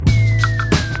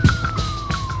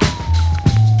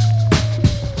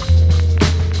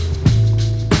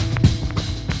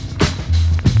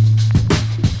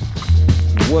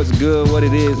What's good? What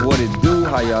it is? What it do?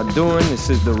 How y'all doing?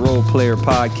 This is the Role Player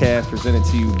Podcast presented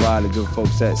to you by the good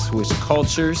folks at Swish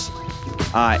Cultures.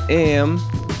 I am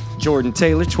Jordan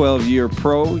Taylor, 12-year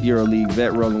pro, EuroLeague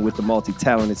vet, rolling with the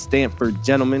multi-talented Stanford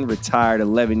gentleman, retired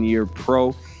 11-year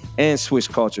pro, and Swish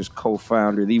Cultures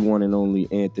co-founder, the one and only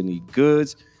Anthony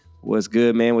Goods. What's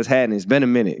good, man? What's happening? It's been a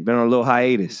minute. Been on a little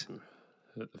hiatus.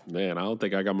 Man, I don't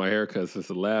think I got my haircut since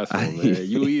the last one, man.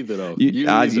 You either, though.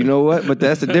 You know what? But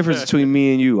that's the difference between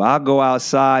me and you. I'll go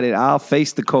outside and I'll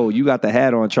face the cold. You got the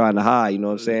hat on trying to hide. You know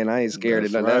what I'm saying? I ain't scared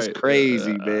of nothing. Right. That's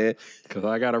crazy, man. Because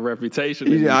I got a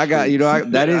reputation. I got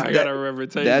a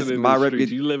reputation. That's in my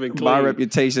reputation. You living clean. My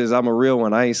reputation is I'm a real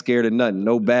one. I ain't scared of nothing.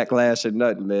 No backlash or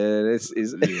nothing, man. It's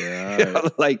I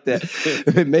like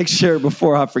that. Make sure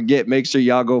before I forget, make sure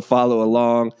y'all go follow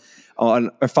along.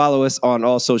 Follow us on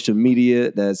all social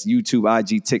media. That's YouTube,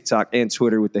 IG, TikTok, and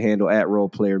Twitter with the handle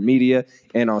 @RolePlayerMedia,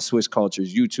 and on Swish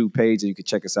Culture's YouTube page. And you can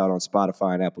check us out on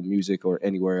Spotify and Apple Music or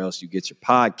anywhere else you get your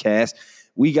podcast.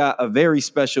 We got a very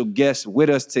special guest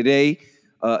with us today,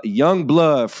 young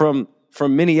blood from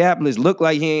Minneapolis. Looked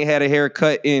like he ain't had a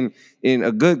haircut in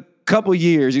a good couple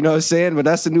years, you know what I'm saying? But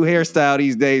that's the new hairstyle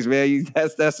these days, man.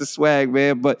 That's the swag,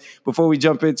 man. But before we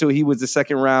jump into it, he was the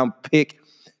second round pick,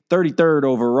 33rd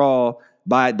overall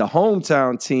by the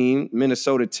hometown team,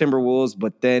 Minnesota Timberwolves,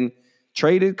 but then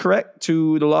traded, correct,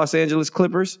 to the Los Angeles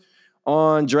Clippers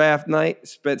on draft night.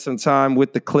 Spent some time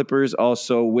with the Clippers,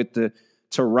 also with the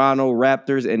Toronto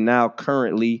Raptors, and now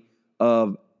currently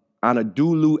of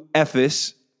Anadolu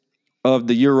Efes of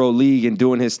the EuroLeague and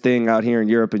doing his thing out here in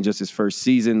Europe in just his first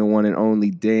season, the one and only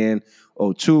Dan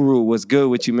Oturu. What's good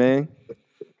with you, man?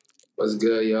 What's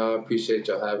good, y'all? Appreciate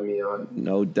y'all having me on.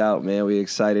 No doubt, man. We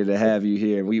excited to have you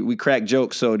here. We crack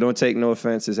jokes, so don't take no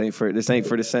offense. This ain't for the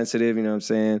sensitive, you know what I'm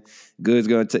saying? Good's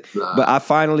gonna take. Nah. But I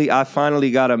finally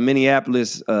got a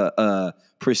Minneapolis,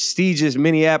 prestigious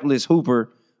Minneapolis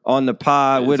hooper on the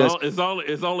pod with us. It's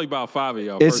only about five of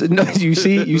y'all. You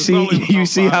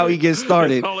see how he gets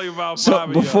started. It's only about five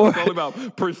of y'all. It's only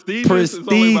about prestigious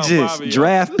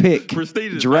draft pick.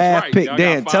 Prestigious draft right. pick.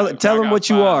 Dan, tell him what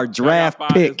you are. Draft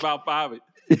pick. It's about five.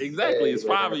 Exactly, it's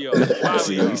five of y'all.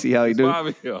 You see how he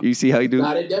do? You see how he do?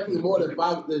 Nah, there's definitely more than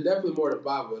five. There's definitely more than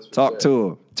five of us. Talk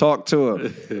to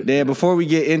him. Dan, before we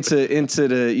get into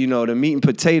the the meat and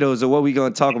potatoes of what we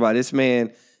gonna talk about, this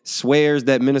man swears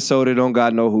that Minnesota don't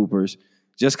got no hoopers.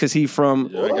 Just because he from...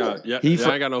 I ain't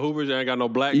got no hoopers. I ain't got no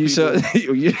black people.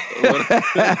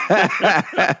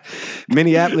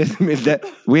 Minneapolis,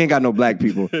 we ain't got no black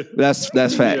people. That's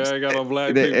facts. Yeah, I ain't got no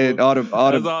black people. And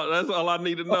that's all I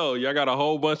need to know. Y'all got a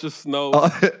whole bunch of snow.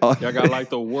 Y'all got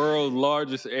like the world's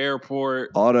largest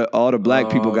airport. All the black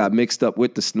people got mixed up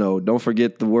with the snow. Don't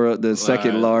forget the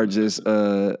second largest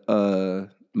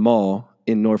mall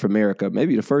in North America,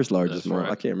 maybe the first largest mall. Right.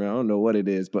 I can't remember. I don't know what it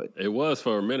is, but it was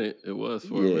for a minute. It was.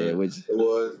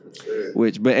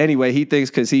 But anyway, he thinks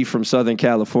because he's from Southern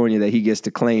California that he gets to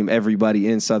claim everybody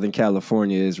in Southern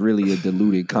California is really a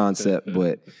diluted concept.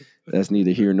 But that's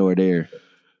neither here nor there.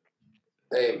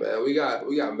 Hey man, we got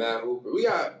Matt Hooper. We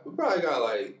probably got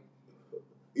like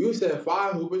you said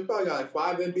 5 Hoopers. We probably got like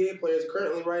 5 NBA players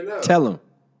currently right now. Tell him.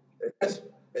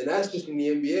 And that's just in the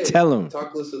NBA. Tell him.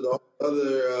 Talk list of the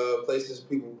other places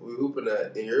people we hooping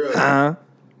at in Europe.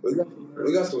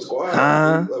 We got some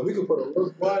squads. We can put a real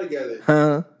squad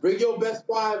together. Bring your best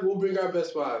 5. We'll bring our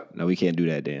best 5. No, we can't do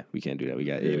that, Dan. We can't do that. We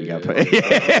got.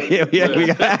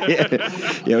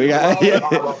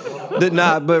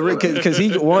 Nah, but because he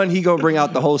gonna bring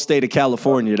out the whole state of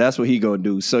California. That's what he gonna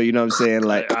do. So you know what I'm saying?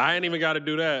 Like I ain't even got to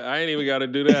do that.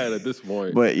 At this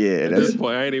point. But yeah, at this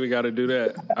point, I ain't even got to do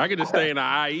that. I can just stay in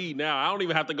the IE now. I don't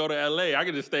even have to go to LA. I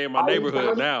can just stay in my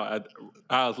neighborhood now.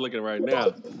 I was looking right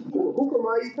now. Who from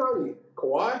IE County?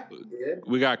 Kawhi? Yeah.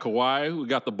 We got Kawhi. We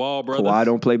got the Ball brothers. Kawhi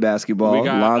don't play basketball.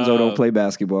 Lonzo don't play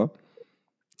basketball.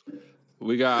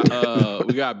 We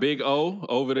got Big O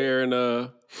over there in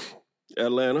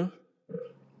Atlanta.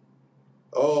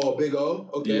 Oh, Big O.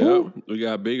 Okay. Yeah, we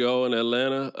got Big O in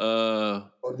Atlanta.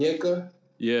 Onyeka.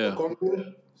 Yeah.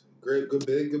 Great, good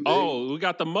big. Oh, we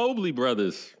got the Mobley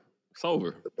brothers. It's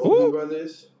over. The Mobley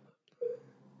brothers.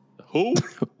 Who?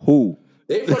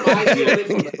 They from IE or they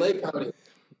from Lake County?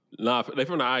 Nah, they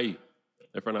from the IE.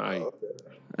 They're from the IE. Oh, okay.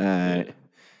 All right.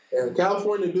 And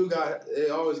California they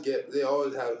always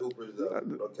have hoopers though.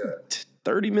 Okay.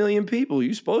 30 million people.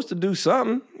 You supposed to do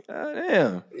something.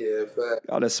 Damn. Yeah, fact.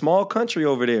 Oh, that small country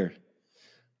over there.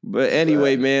 But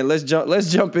anyway, man, let's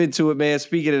jump into it, man.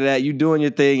 Speaking of that, you doing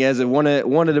your thing as one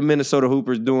of the Minnesota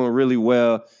Hoopers doing really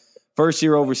well. First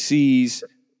year overseas.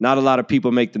 Not a lot of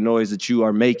people make the noise that you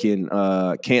are making.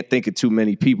 Can't think of too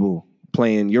many people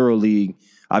playing EuroLeague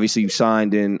obviously you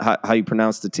signed in. How you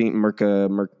pronounce the team?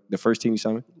 The first team you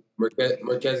signed with?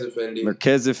 Marquez Effendi.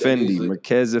 Marquez Effendi.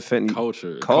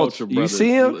 Culture You brothers. see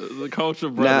him? The culture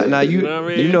brothers. Now you know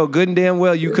what I mean? you know good and damn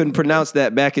well you couldn't pronounce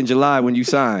that back in July when you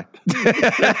signed.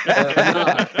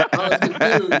 I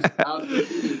was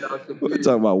confused. We're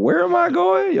talking about where am I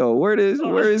going? Yo, where is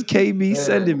KB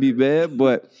sending me, man?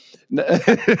 But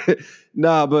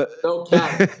nah, but no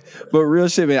cap. but real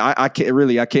shit, man. I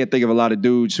can't think of a lot of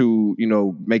dudes who, you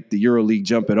know, make the EuroLeague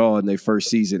jump at all in their first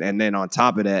season, and then on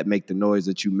top of that, make the noise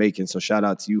that you making. So shout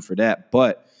out to you for that.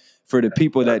 But for the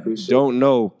people that don't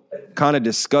know, kind of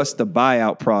discuss the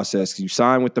buyout process. You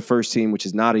sign with the first team, which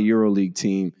is not a EuroLeague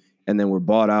team, and then we're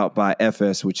bought out by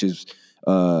Efes, which is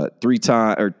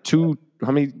 3-time or 2.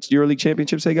 How many EuroLeague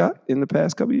championships they got in the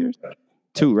past couple of years?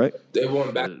 2, right? They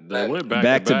won back. They went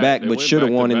back to back, but should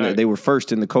have won in. They were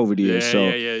first in the COVID years.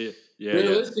 Yeah.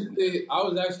 Realistically, I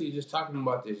was actually just talking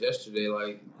about this yesterday.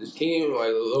 Like this team,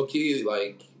 like low key,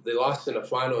 like they lost in the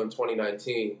final in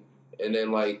 2019, and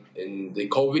then like in the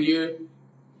COVID year,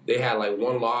 they had like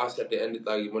one loss at the end,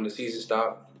 like when the season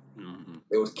stopped. Mm-hmm.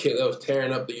 It was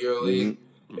tearing up the EuroLeague.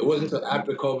 Mm-hmm. It wasn't until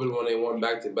after COVID when they won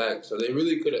back to back. So they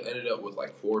really could have ended up with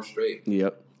like 4 straight.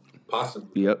 Yep.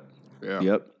 Possibly. Yep.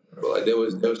 But like there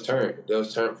was turn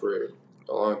for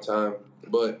a long time.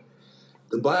 But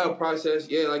the buyout process,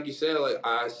 yeah, like you said, like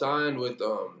I signed with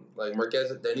like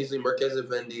Marquez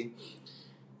Effendi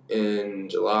in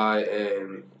July,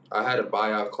 and I had a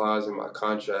buyout clause in my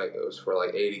contract. It was for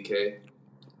like $80K,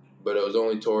 but it was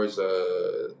only towards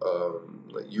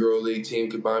like EuroLeague team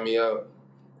could buy me out.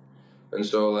 And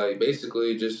so like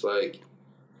basically just like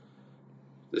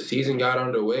the season got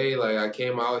underway. Like I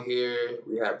came out here,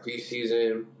 we had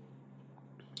preseason.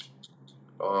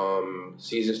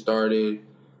 Season started,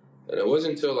 and it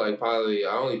wasn't until like probably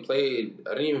I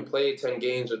didn't even play 10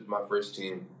 games with my first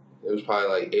team. It was probably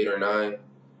like 8 or 9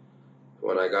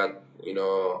 when I got, you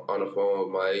know, on the phone with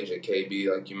my agent KB,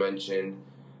 like you mentioned,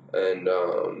 and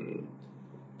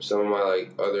some of my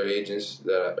like other agents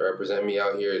that represent me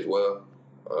out here as well.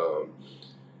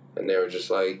 And they were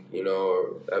just like, you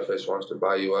know, FS wants to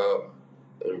buy you out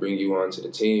and bring you onto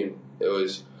the team. I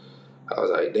was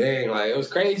like, dang, like it was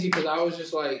crazy because I was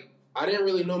just like, I didn't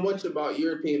really know much about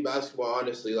European basketball,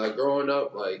 honestly. Like growing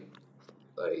up, like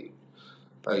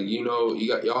you know,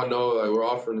 y'all know, like we're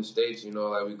all from the States, you know,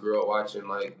 like we grew up watching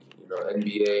like, you know,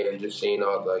 NBA and just seeing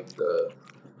all like the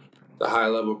high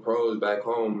level pros back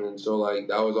home, and so like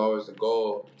that was always the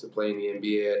goal, to play in the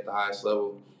NBA at the highest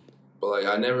level. But like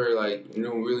I never like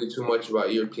knew really too much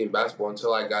about European basketball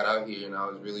until I got out here, and I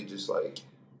was really just like,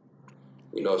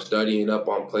 you know, studying up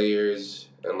on players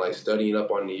and like studying up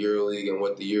on the EuroLeague and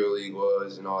what the EuroLeague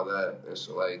was and all that. And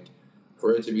so like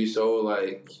for it to be so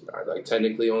like I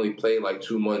technically only played like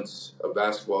 2 months of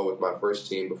basketball with my first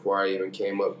team before I even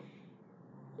came up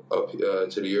to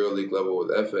the EuroLeague level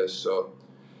with Efes. So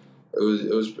it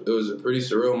was a pretty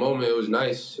surreal moment. It was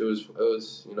nice. It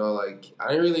was you know, like I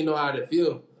didn't really know how to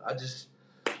feel. I just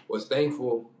was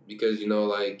thankful because, you know,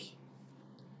 like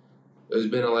it's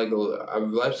been I've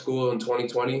left school in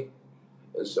 2020,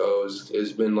 and so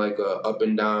it's been like a up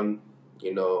and down,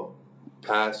 you know,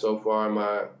 path so far in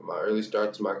my early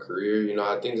start to my career. You know,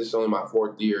 I think this is only my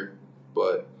 4th year,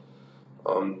 but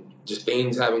just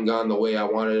things haven't gone the way I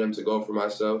wanted them to go for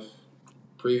myself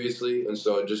previously, and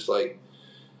so just like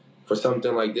for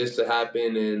something like this to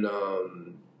happen and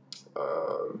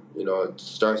you know,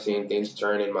 start seeing things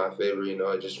turn in my favor, you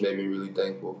know, it just made me really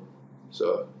thankful.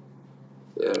 So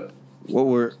yeah. What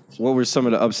were some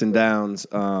of the ups and downs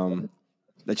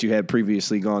that you had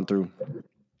previously gone through?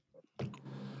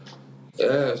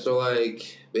 Yeah, so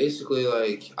like basically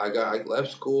like I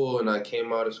left school and I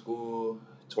came out of school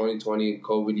 2020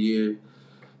 COVID year.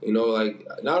 You know, like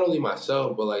not only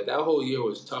myself, but like that whole year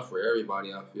was tough for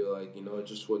everybody. I feel like, you know,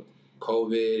 just with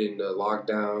COVID and the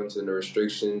lockdowns and the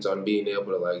restrictions on being able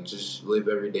to like just live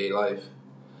everyday life.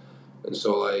 And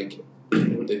so like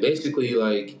they basically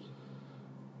like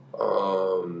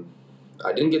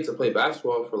I didn't get to play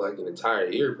basketball for like an entire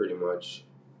year pretty much.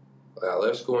 Like I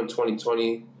left school in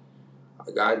 2020.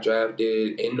 I got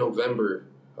drafted in November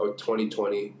of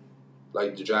 2020.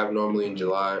 Like the draft normally in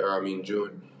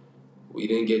June. We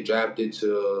didn't get drafted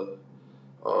till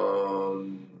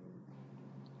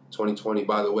 2020.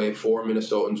 By the way, 4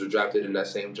 Minnesotans were drafted in that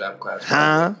same draft class.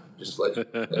 Huh? Just like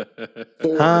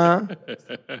 4. Huh?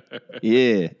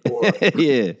 Yeah. 4.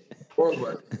 Yeah. 4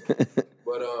 was.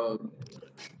 But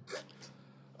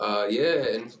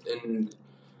yeah, and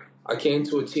I came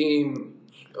to a team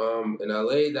in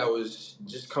LA that was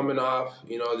just coming off.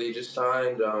 You know, they just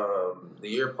signed the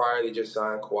year prior. They just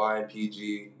signed Kawhi and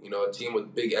PG. You know, a team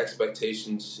with big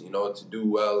expectations. You know, to do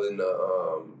well in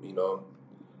the the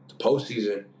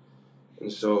postseason.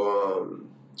 And so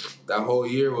that whole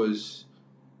year was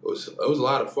a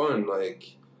lot of fun.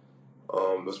 Like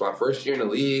it was my first year in the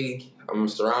league. I'm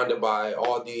surrounded by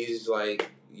all these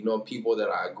people that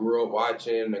I grew up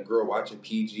watching. I grew up watching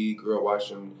PG. Grew up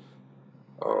watching.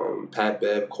 Pat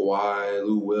Bev, Kawhi,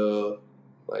 Lou Will,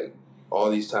 like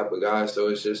all these type of guys. So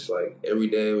it's just like every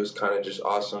day it was kind of just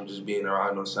awesome just being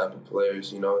around those type of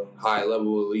players, you know, high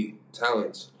level elite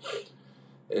talents.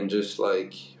 And just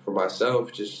like for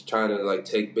myself, just trying to like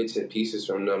take bits and pieces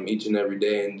from them each and every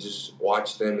day and just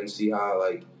watch them and see how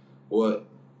what,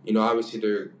 obviously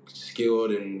they're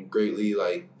skilled and greatly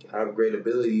have great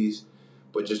abilities,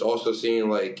 but just also seeing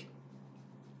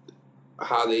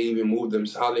how they even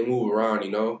how they move around,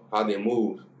 how they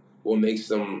move, what makes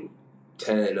them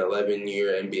 10,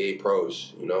 11-year NBA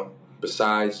pros,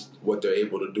 besides what they're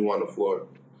able to do on the floor.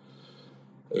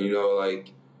 And,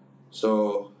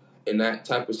 so in that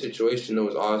type of situation, it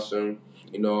was awesome.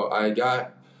 I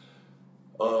got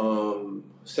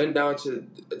sent down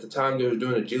at the time they were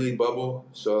doing a G League bubble,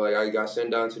 so I got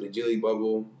sent down to the G League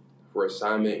bubble for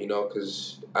assignment,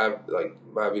 because I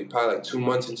probably 2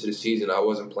 months into the season I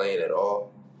wasn't playing at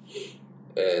all,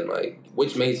 and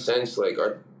which made sense.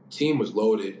 Our team was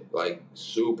loaded,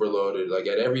 super loaded,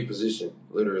 at every position,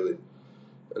 literally,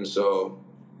 and so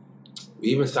we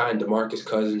even signed DeMarcus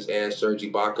Cousins and Serge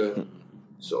Ibaka.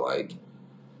 So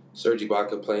Serge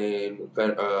Ibaka playing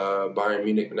Bayern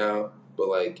Munich now,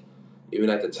 but even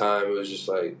at the time, it was just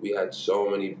we had so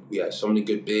many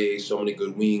good bigs, so many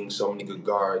good wings, so many good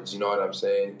guards. You know what I'm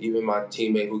saying? Even my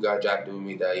teammate who got drafted with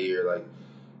me that year,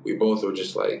 we both were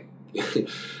just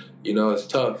it's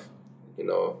tough,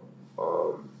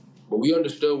 but we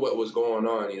understood what was going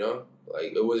on.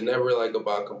 It was never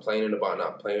about complaining about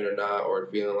not playing or not, or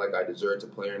feeling like I deserved to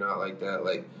play or not like that.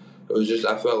 It was just,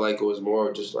 I felt like it was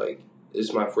more just this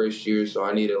is my first year, so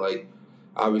I need to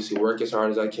obviously work as hard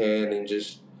as I can and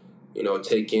just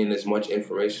take in as much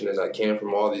information as I can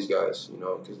from all these guys,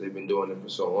 because they've been doing it for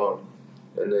so long.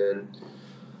 And then,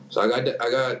 so I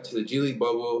got to the G League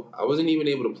bubble. I wasn't even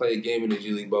able to play a game in the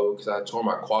G League bubble because I tore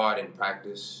my quad in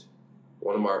practice.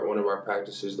 One of our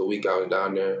practices the week I was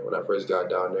down there, when I first got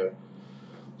down there.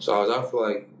 So I was out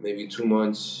for maybe 2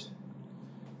 months.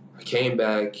 I came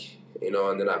back, and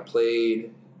then I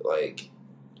played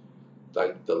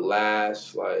the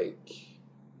last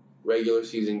regular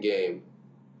season game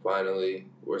finally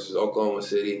versus Oklahoma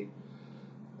City,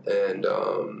 and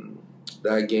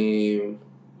that game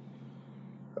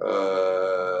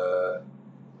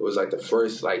was the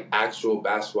first actual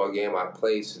basketball game I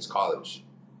played since college,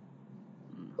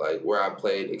 where I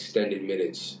played extended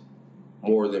minutes,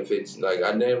 more than 15.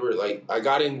 I never I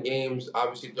got in games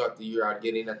obviously throughout the year. I'd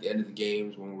get in at the end of the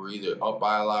games when we were either up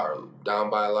by a lot or down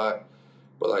by a lot.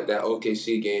 But that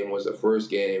OKC game was the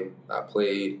first game I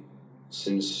played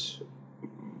since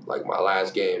my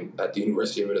last game at the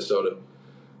University of Minnesota.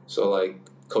 So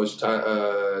Coach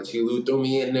T. Lue threw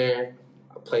me in there.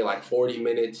 I played 40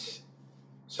 minutes,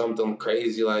 something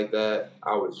crazy like that.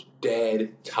 I was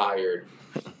dead tired.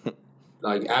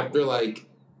 After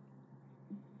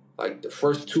the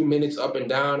first 2 minutes up and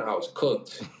down, I was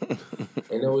cooked.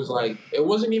 And it was it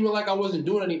wasn't even I wasn't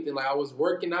doing anything. I was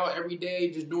working out every day,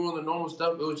 just doing the normal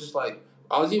stuff. It was just I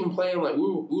was even playing we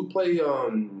would play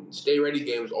stay ready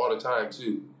games all the time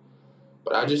too.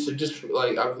 But I just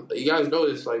you guys know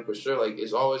this for sure.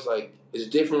 It's always it's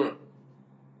different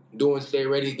doing stay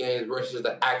ready games versus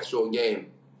the actual game.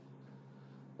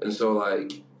 And so I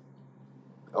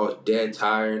was dead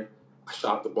tired. I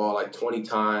shot the ball 20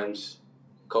 times.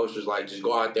 Coach was just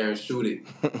go out there and shoot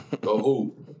it. Go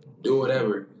hoop. Do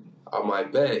whatever. I'm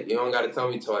bet. You don't got to tell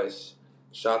me twice.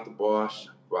 Shot the ball.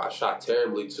 I shot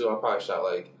terribly, too. I probably shot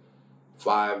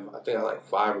 5. I think I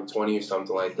 5 or 20 or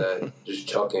something like that. Just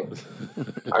chucking.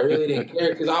 I really didn't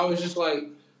care because I was just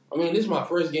this is my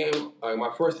first game.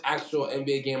 My first actual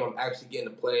NBA game I'm actually getting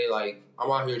to play. I'm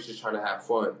out here just trying to have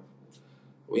fun.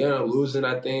 We ended up losing,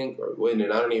 I think, or winning.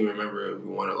 I don't even remember if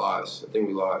we won or lost. I think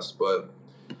we lost. But,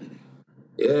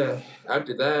 yeah,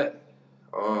 after that,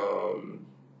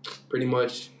 pretty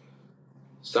much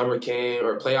summer came,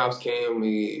 or playoffs came.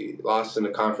 We lost in the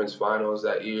conference finals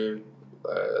that year.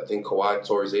 I think Kawhi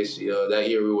tore his ACL. That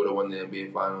year we would have won the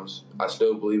NBA finals. I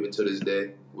still believe it to this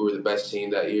day. We were the best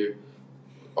team that year.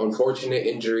 Unfortunate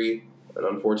injury, an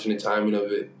unfortunate timing of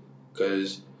it,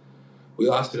 because we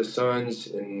lost to the Suns,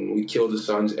 and we killed the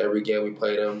Suns every game we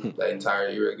played them that entire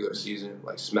regular season,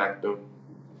 smacked them.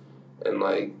 And,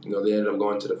 like, you know, they ended up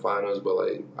going to the finals, but,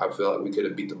 like, I feel like we could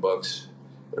have beat the Bucks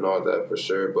and all that for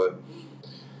sure. But,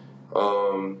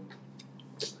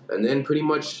 and then pretty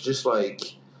much just,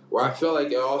 like, where I felt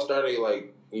like it all started,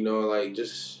 like, you know, like,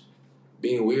 just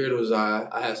being weird was I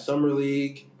had Summer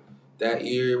League that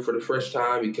year for the first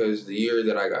time, because the year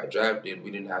that I got drafted,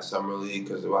 we didn't have Summer League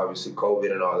because of obviously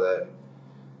COVID and all that.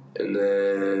 And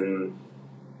then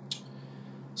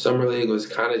Summer League was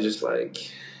kind of just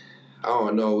like, I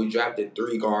don't know, we drafted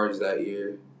 3 guards that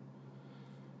year.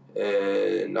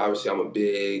 And obviously I'm a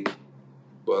big,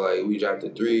 but, like, we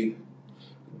drafted 3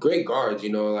 great guards,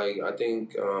 you know, like, I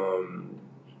think,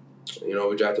 you know,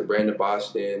 we drafted Brandon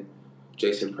Boston,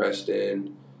 Jason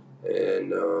Preston,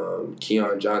 and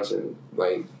Keon Johnson.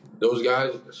 Like, those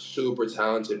guys are super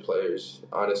talented players,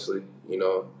 honestly. You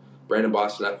know, Brandon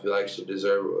Boston, I feel like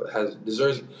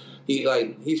deserves.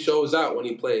 He shows out when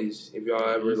he plays. If y'all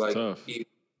ever He's like, tough.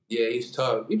 He's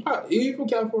tough. He from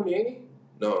California, ain't he?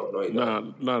 No, he's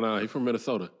not. Nah. He's from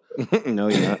Minnesota. No,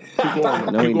 he's not.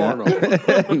 No, he's not.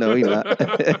 No, he's not.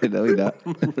 No, he's not.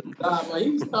 Nah, but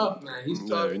he's tough, man. He's Yeah,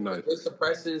 tough. he's nice. Jason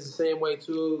Preston's the same way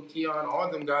too. Keon, all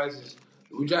them guys.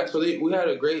 We had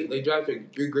they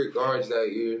drafted 3 great guards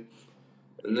that year,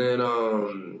 and then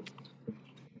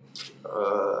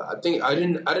I think I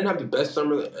didn't have the best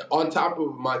summer. On top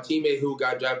of my teammate who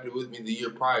got drafted with me the year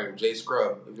prior, Jay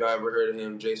Scrub. If y'all ever heard of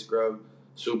him, Jay Scrub,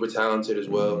 super talented as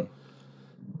well.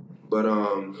 But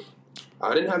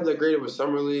I didn't have that great of a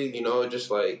summer league. You know, just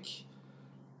like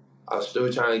I was still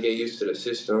trying to get used to the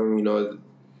system. You know,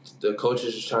 the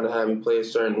coaches was trying to have me play a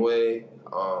certain way.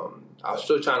 I was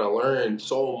still trying to learn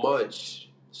so much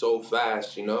so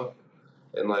fast. You know,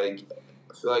 and like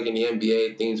I feel like in the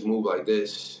NBA things move like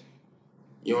this.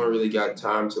 You don't really got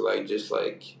time to like just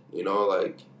like, you know,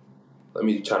 like let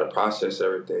me try to process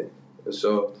everything. And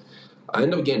so I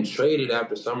ended up getting traded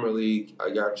after summer league. I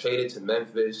got traded to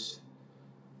Memphis,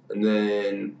 and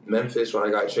then Memphis, when I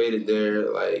got traded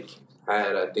there, like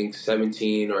had I think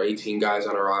 17 or 18 guys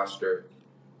on a roster.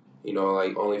 You know,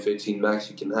 like only 15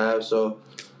 max you can have. So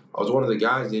I was one of the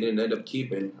guys they didn't end up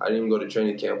keeping. I didn't even go to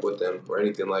training camp with them or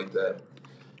anything like that.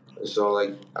 So,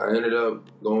 like, I ended up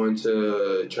going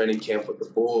to training camp with the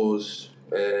Bulls,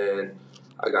 and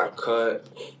I got cut.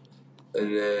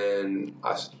 And then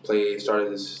I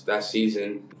started that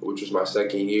season, which was my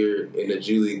second year in the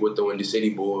G League with the Windy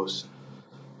City Bulls.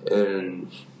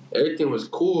 And everything was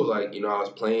cool. Like, you know, I was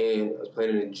playing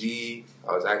in the G.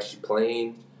 I was actually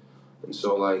playing. And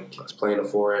so, like, I was playing a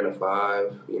 4 and a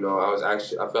 5. You know, I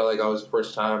felt like I was the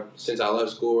first time since I left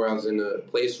school where I was in a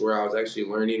place where I was actually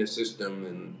learning a system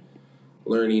and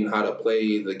learning how to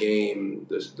play the game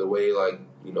the way, like,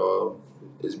 you know,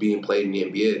 is being played in the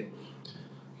NBA.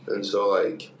 And so,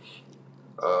 like,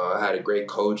 I had a great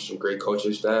coach and great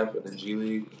coaching staff in the G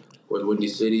League with Windy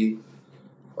City,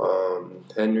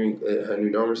 Henry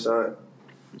Dormerside.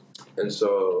 And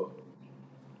so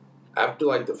after,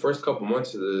 like, the first couple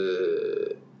months of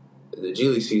the G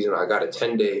League season, I got a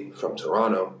 10-day from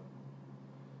Toronto.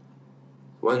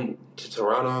 Went to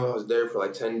Toronto. I was there for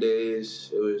like 10 days.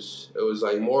 It was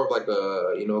like more of like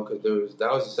a, you know, because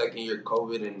that was the second year of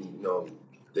COVID, and, you know,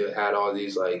 they had all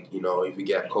these, like, you know, if you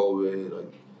get COVID,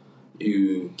 like,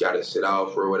 you got to sit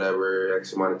out for whatever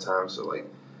X amount of time. So, like,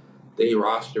 their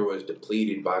roster was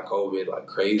depleted by COVID like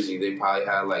crazy. They probably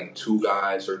had like 2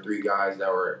 guys or 3 guys that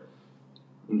were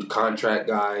contract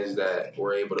guys that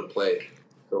were able to play.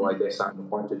 So, like, they signed a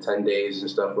bunch of 10 days and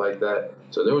stuff like that.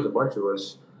 So there was a bunch of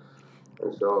us.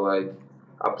 And so, like,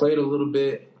 I played a little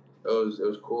bit. It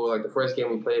was cool. Like, the first game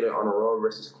we played it on the road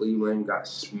versus Cleveland, got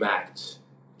smacked.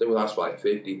 I think we lost by like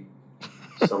 50.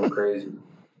 Something crazy.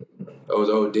 It was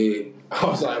OD. I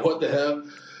was like, what the hell?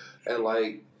 And,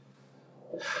 like,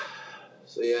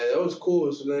 so, yeah, that was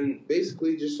cool. So then,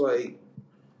 basically, just, like,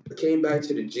 I came back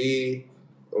to the G.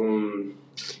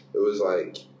 It was,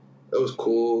 like, it was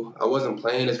cool. I wasn't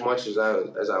playing as much as I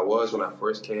was when I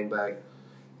first came back.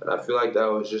 And I feel like that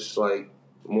was just, like,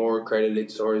 more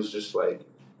credited towards just, like,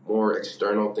 more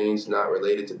external things not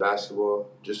related to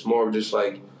basketball. Just more of just,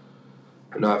 like,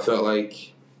 you know, I felt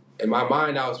like, in my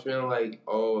mind, I was feeling like,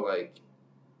 oh, like,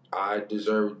 I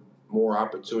deserve more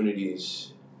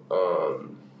opportunities.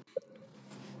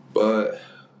 But,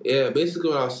 yeah, basically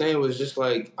what I was saying was just,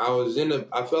 like, I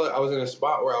felt like I was in a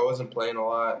spot where I wasn't playing a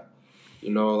lot,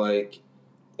 you know, like,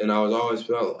 and I always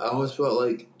felt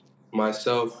like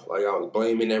myself, like I was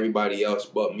blaming everybody else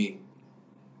but me.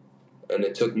 And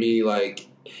it took me like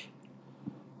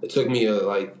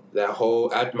that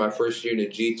whole, after my first year in the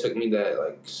G, it took me that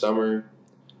like summer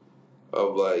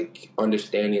of like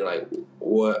understanding like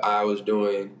what I was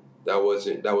doing that was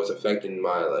affecting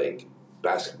my like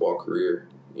basketball career,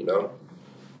 you know?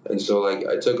 And so, like,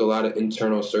 I took a lot of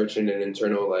internal searching and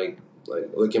internal, like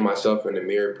looking myself in the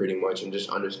mirror pretty much and just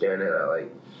understanding that,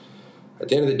 like, at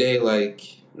the end of the day,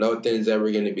 like, nothing's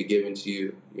ever going to be given to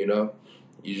you, you know?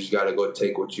 You just got to go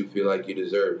take what you feel like you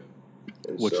deserve.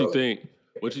 And What you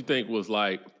think was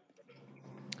like,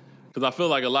 because I feel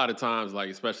like a lot of times, like,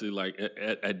 especially like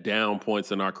at down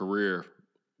points in our career,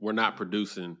 we're not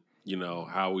producing, you know,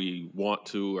 how we want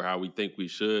to or how we think we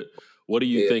should. What do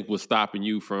you think was stopping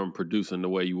you from producing the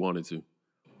way you wanted to?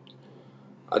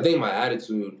 I think my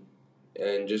attitude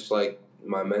and just like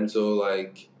my mental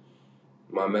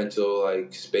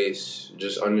space,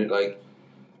 just under like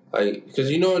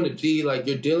because you know in the G, like,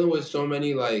 you're dealing with so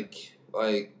many like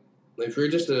if you're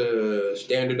just a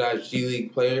standardized G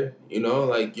League player, you know,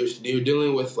 like you're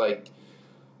dealing with like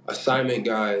assignment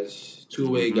guys,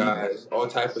 two-way guys, all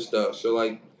type of stuff. So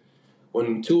like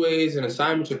when two-ways and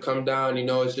assignments would come down, you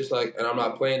know, it's just like, and I'm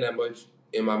not playing that much.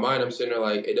 In my mind, I'm sitting there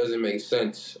like, it doesn't make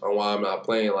sense on why I'm not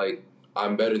playing. Like,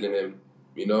 I'm better than him,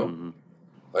 you know?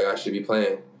 Like, I should be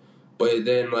playing. But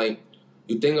then, like,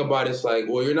 you think about it, it's like,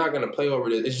 well, you're not going to play over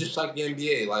this. It's just like the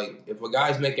NBA. Like, if a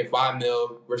guy's making $5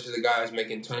 million versus a guy's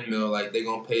making $10 million, like, they're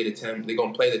going to play the $10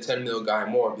 million guy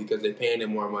more because they're paying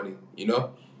him more money, you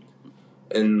know?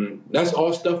 And that's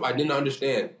all stuff I didn't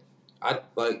understand.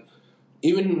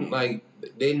 Even like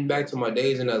dating back to my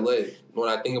days in LA, when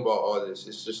I think about all this,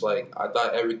 it's just like I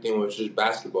thought everything was just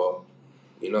basketball.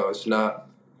 You know, it's not.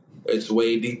 It's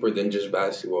way deeper than just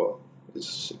basketball.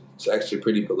 It's actually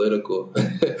pretty political.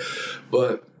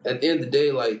 But at the end of the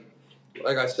day, like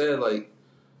I said, like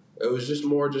it was just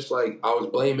more just like I was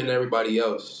blaming everybody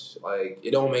else. Like,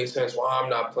 it don't make sense why I'm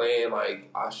not playing.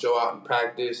 Like, I show out in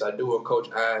practice, I do what coach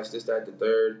asks, this, that, the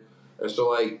third. And so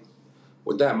like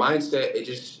with that mindset, it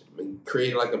just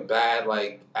created like a bad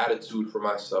like attitude for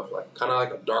myself, like kind of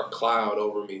like a dark cloud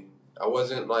over me. I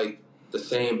wasn't like the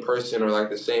same person or like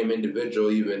the same individual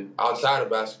even outside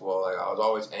of basketball. Like, I was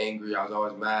always angry, I was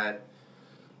always mad.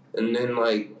 And then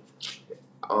like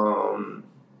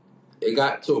it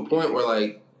got to a point where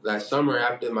like that summer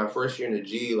after my first year in the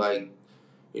G, like,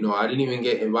 you know, I didn't even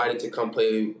get invited to come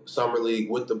play summer league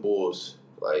with the Bulls.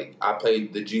 Like, I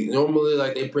played the G. Normally,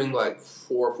 like, they bring like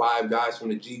 4 or 5 guys from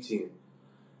the G team.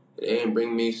 They didn't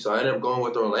bring me, so I ended up going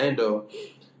with Orlando,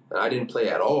 and I didn't play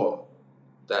at all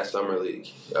that summer league.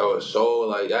 I was so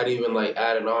like that even like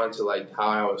added on to like how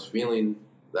I was feeling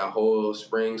that whole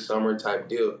spring summer type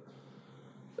deal.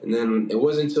 And then it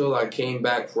wasn't until I came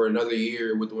back for another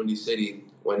year with Windy City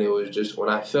when it was just when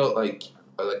I felt like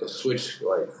a switch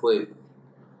like flip.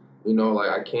 You know, like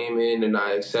I came in and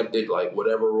I accepted like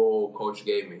whatever role coach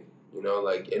gave me. You know,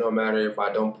 like it don't matter if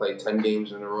I don't play 10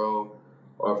 games in a row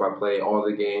or if I play all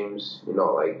the games. You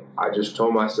know, like I just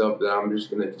told myself that I'm just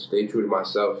gonna stay true to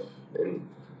myself and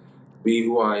be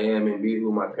who I am and be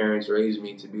who my parents raised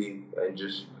me to be and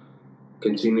just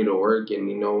continue to work. And,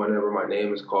 you know, whenever my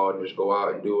name is called, just go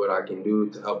out and do what I can do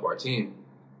to help our team.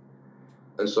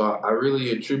 And so I really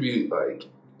attribute like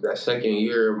that second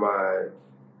year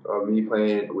of me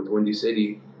playing with Windy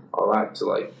City a lot to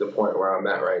like the point where I'm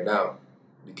at right now,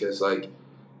 because like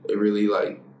it really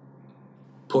like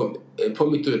put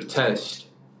me through the test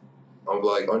of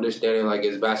like understanding like,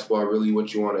 is basketball really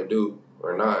what you want to do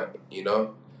or not, you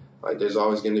know? Like, there's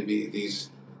always going to be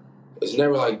it's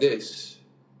never like this,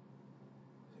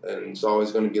 and it's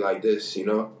always going to be like this, you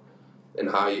know? And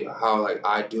how like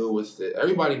I deal with it.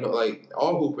 Everybody know, like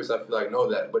all hoopers I feel like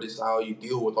know that, but it's how you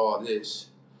deal with all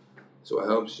this. So it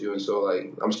helps you. And so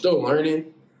like I'm still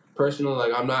learning personally.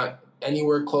 Like, I'm not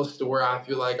anywhere close to where I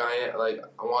feel like I am, like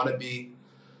I want to be.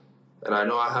 And I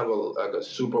know I have a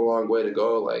super long way to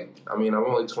go. Like, I mean, I'm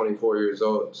only 24 years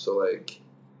old, so like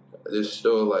there's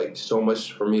still like so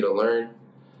much for me to learn.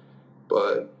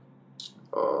 But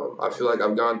I feel like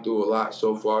I've gone through a lot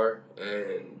so far,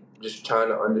 and just trying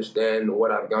to understand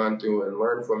what I've gone through and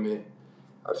learn from it,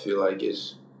 I feel like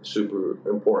is super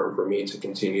important for me to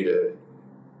continue to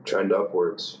trend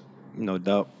upwards. No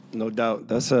doubt. No doubt.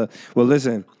 Well,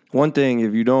 listen, one thing,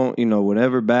 if you don't,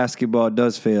 whenever basketball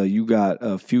does fail, you got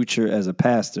a future as a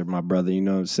pastor, my brother. You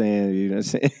know what I'm saying? You know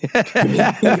what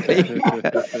I'm saying?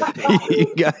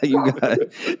 you got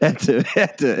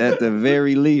at the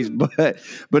very least.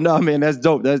 But no, man, that's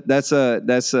dope.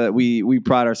 We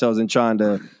pride ourselves in trying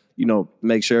to,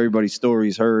 make sure everybody's story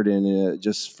is heard, and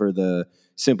just for the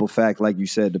simple fact, like you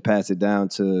said, to pass it down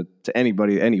to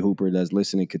anybody, any hooper that's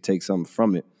listening could take something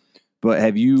from it.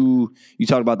 But you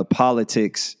talked about the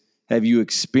politics. Have you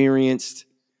experienced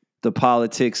the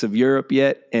politics of Europe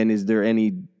yet? And is there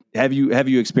have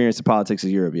you experienced the politics of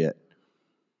Europe yet?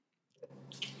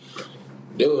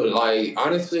 Dude, like,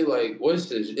 honestly, like, what's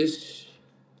this?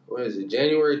 What is it,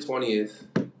 January 20th?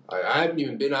 I haven't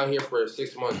even been out here for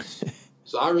 6 months.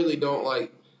 So I really don't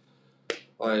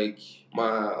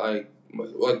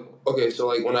okay, so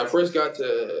like when I first got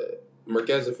to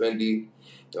Merkez Effendi,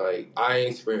 like I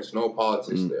ain't experienced no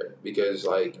politics there because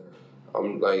like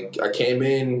I came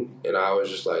in and I was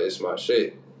just like, it's my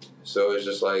shit. So it's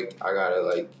just like I gotta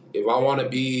like if I wanna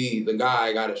be the guy,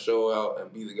 I gotta show out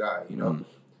and be the guy, you know?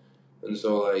 And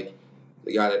so like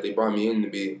the guy that they brought me in to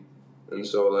be. And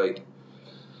so like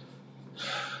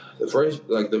the first,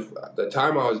 like the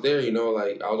time I was there, you know,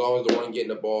 like I was always the one getting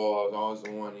the ball. I was always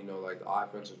the one, you know, like the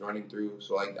offense was running through.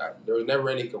 So like there was never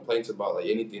any complaints about like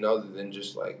anything other than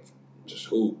just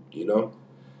hoop, you know.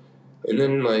 And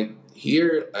then like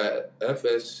here at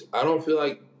FS, I don't feel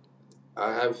like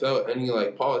I have felt any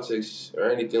like politics or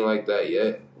anything like that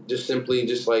yet. Just simply,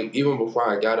 just like even before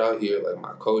I got out here, like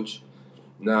my coach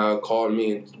now called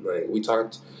me and like we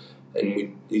talked.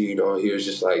 And he was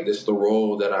just like, this is the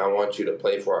role that I want you to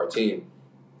play for our team.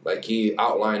 Like, he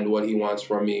outlined what he wants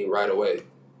from me right away.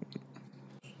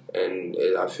 And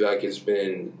I feel like it's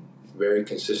been very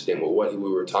consistent with what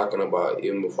we were talking about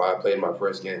even before I played my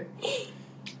first game.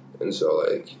 And so,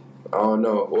 like, I don't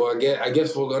know. Well, I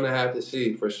guess we're going to have to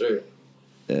see for sure.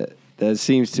 That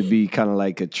seems to be kind of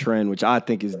like a trend, which I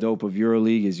think is dope of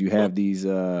EuroLeague, is you have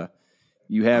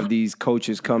these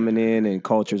coaches coming in and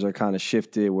cultures are kind of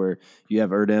shifted where you have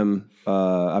Erdem.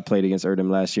 I played against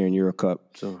Erdem last year in Euro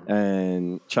Cup.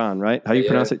 And Chan, right? How you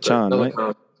pronounce it? Chan, right?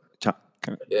 Chan.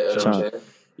 Yeah, Chan.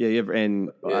 Yeah,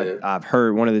 I've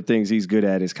heard one of the things he's good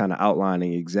at is kind of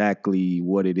outlining exactly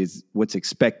what it is, what's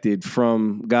expected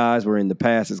from guys, where in the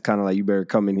past it's kind of like you better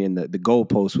come in here and the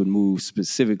goalposts would move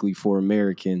specifically for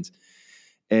Americans.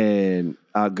 And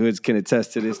Goods can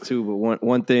attest to this too. But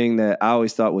one thing that I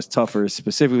always thought was tougher,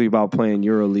 specifically about playing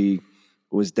EuroLeague,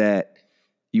 was that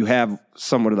you have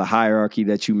somewhat of the hierarchy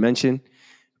that you mentioned,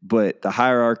 but the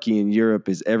hierarchy in Europe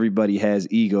is everybody has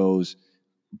egos.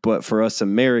 But for us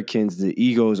Americans, the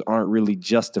egos aren't really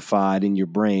justified in your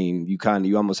brain. You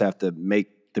almost have to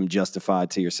make them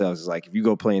justified to yourselves. It's like if you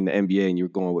go play in the NBA and you're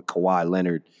going with Kawhi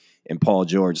Leonard and Paul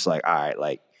George, it's like, all right,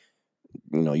 like,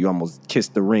 you know, you almost kiss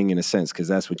the ring in a sense because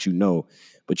that's what you know.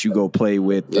 But you go play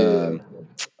with,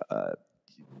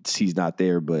 he's not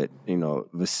there, but, you know,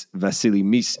 Vasily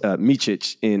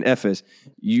Micic in Efes,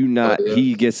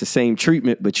 he gets the same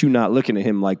treatment, but you're not looking at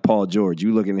him like Paul George.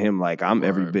 You looking at him like, I'm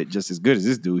every bit just as good as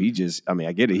this dude.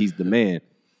 I get it, he's the man.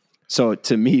 So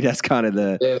to me, that's kind of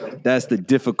that's the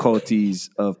difficulties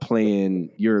of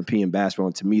playing European basketball.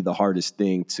 And to me, the hardest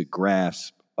thing to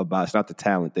grasp about, it's not the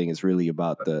talent thing. It's really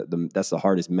about that's the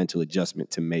hardest mental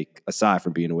adjustment to make, aside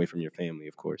from being away from your family,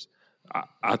 of course.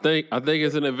 I think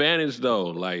it's an advantage though.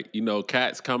 Like, you know,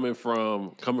 cats coming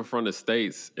from the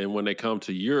States, and when they come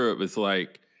to Europe, it's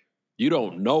like you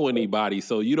don't know anybody,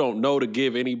 so you don't know to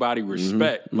give anybody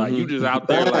respect. Mm-hmm. Like you just out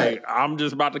there like, I'm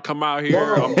just about to come out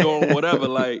here, I'm doing whatever.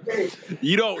 Like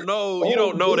you don't know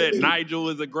that Nigel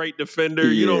is a great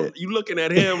defender. Yeah. You looking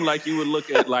at him like you would look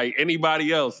at like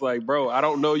anybody else. Like, bro, I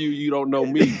don't know you, you don't know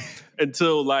me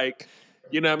until like,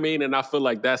 you know what I mean? And I feel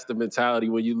like that's the mentality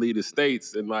when you leave the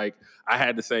States. And like, I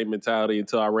had the same mentality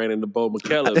until I ran into Bo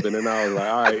McKellop, and then I was like,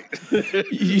 all right.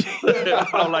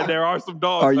 I'm like, there are some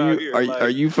dogs out here. Are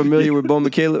you familiar with Bo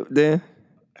McKellop, Dan?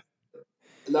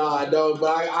 No, I don't, but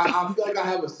I feel like I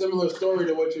have a similar story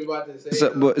to what you're about to say.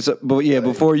 But yeah,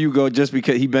 before you go, just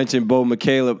because he mentioned Bo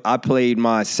McKellop, I played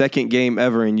my second game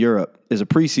ever in Europe. It's a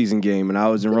preseason game, and I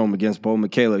was in Rome against Bo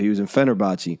McKellop. He was in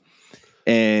Fenerbahce.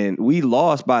 And we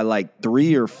lost by like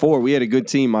 3 or 4. We had a good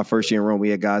team my first year in Rome. We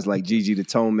had guys like Gigi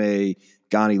Datome,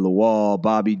 Gani Lawal,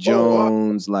 Bobby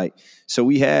Jones. So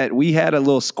we had a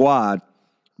little squad.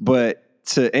 But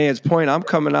to Ann's point, I'm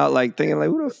coming out like thinking like,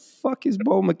 who the fuck is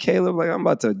Bo McKellop? Like I'm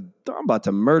about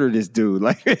to murder this dude.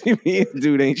 Like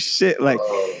dude ain't shit. Like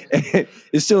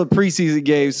it's still a preseason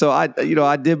game. So I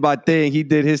did my thing. He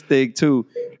did his thing too.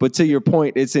 But to your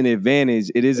point, it's an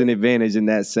advantage. It is an advantage in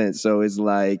that sense. So it's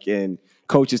like, and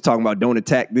coaches talking about don't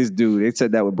attack this dude. They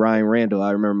said that with Brian Randall.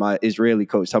 I remember my Israeli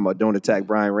coach talking about don't attack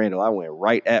Brian Randall. I went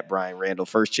right at Brian Randall.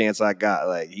 First chance I got.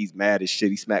 Like, he's mad as shit.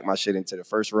 He smacked my shit into the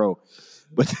first row.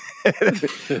 But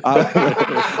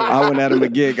I went at him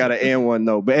again, got an and one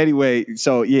though. But anyway,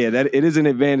 so yeah, that it is an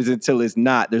advantage until it's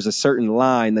not. There's a certain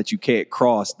line that you can't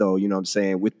cross though, you know what I'm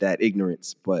saying, with that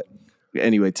ignorance. But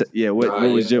anyway, what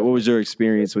was your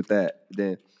experience with that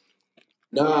then?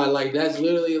 Nah, like that's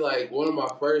literally like one of my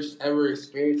first ever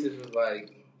experiences with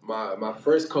like my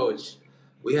first coach.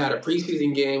 We had a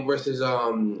preseason game versus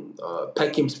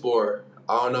Pekimspor.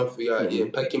 I don't know if we got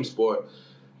Pekimspor.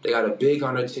 They got a big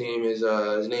on their team. His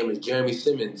name is Jeremy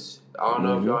Simmons. I don't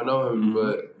know if y'all know him,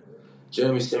 but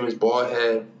Jeremy Simmons, bald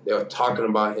head. They were talking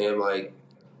about him like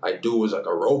dude was like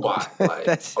a robot, like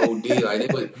OD. Like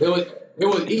it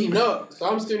was eating up. So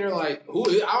I'm sitting there like, I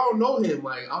don't know him.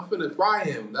 Like I'm finna fry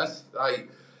him. That's like,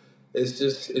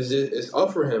 it's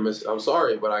up for him. I'm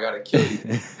sorry, but I gotta kill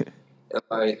you. And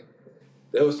like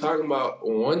they was talking about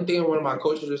one thing. One of my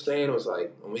coaches was saying was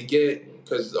like, when we get,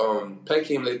 because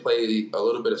Peckham, they play a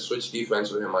little bit of switch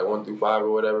defense with him, like 1 through 5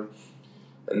 or whatever.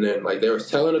 And then like they was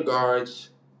telling the guards,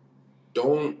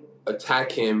 don't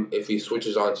attack him if he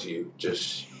switches onto you.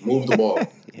 Just move the ball.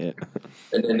 Yeah.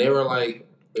 And then they were like,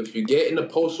 if you get in the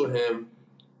post with him,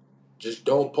 just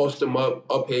don't post him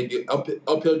uphill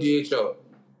DHO.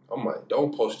 I'm like,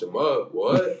 don't post him up.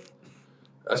 What?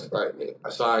 That's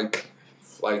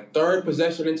like third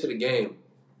possession into the game.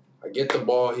 I get the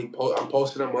ball. I'm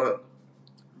posting him up.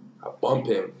 I bump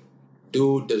him.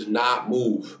 Dude does not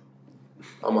move.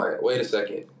 I'm like, wait a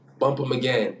second. Bump him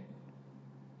again.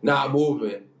 Not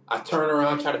moving. I turn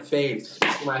around, try to fade,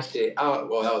 smack my shit out.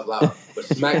 Well, that was loud. But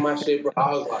smack my shit, bro.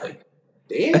 I was like,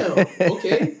 damn,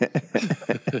 okay.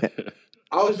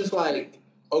 I was just like,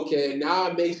 okay, now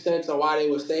it makes sense on why they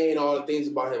were saying all the things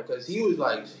about him. Because he was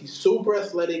like, he's super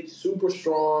athletic, super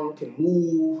strong, can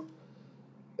move.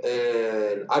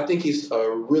 And I think he's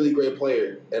a really great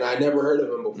player. And I never heard of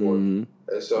him before. And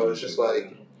so it's just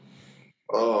like,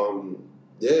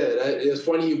 it's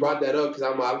funny you brought that up because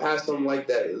I've had something like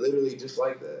that, literally just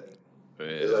like that. Yeah.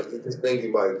 It's like you just think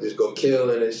about just go kill,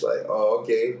 and it's like, oh,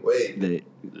 okay, wait.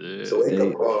 So wake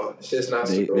up call. Shit's not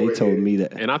super. They told me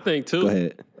that, and I think too. Go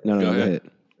ahead. No, go ahead.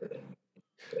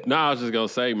 No, I was just gonna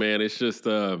say, man, it's just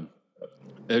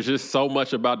there's just so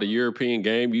much about the European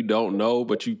game you don't know,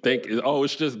 but you think, oh,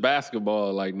 it's just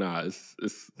basketball. Like, nah, it's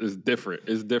different.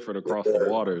 It's different across the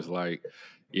waters. Like,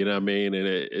 you know what I mean? And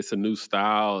it's a new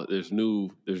style. There's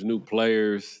new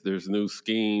players. There's new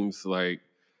schemes. Like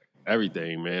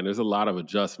everything, man. There's a lot of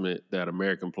adjustment that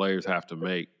American players have to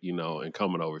make, you know, in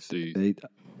coming overseas.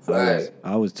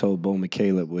 I was told Bo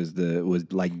McCaleb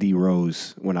was like D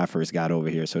Rose when I first got over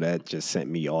here, so that just sent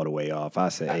me all the way off. I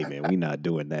said, "Hey man, we not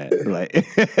doing that." Like,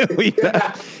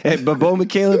 but Bo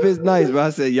McCaleb is nice, but I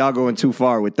said y'all going too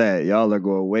far with that. Y'all are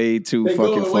going way too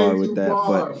far with that.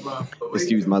 But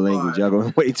excuse my language, y'all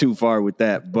going way too far with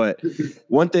that. But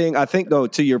one thing I think though,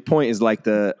 to your point, is like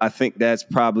I think that's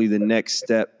probably the next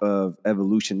step of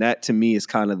evolution. That to me is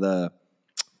kind of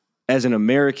as an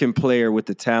American player with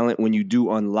the talent, when you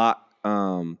do unlock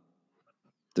the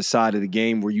side of the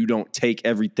game where you don't take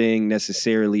everything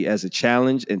necessarily as a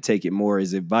challenge and take it more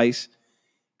as advice.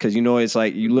 Because, you know, it's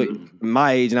like you look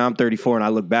my age, and I'm 34, and I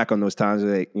look back on those times,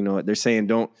 like, you know, they're saying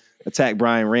don't attack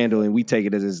Brian Randall, and we take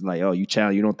it as like, oh, you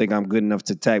challenge, you don't think I'm good enough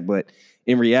to attack. But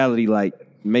in reality, like,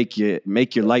 make your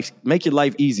life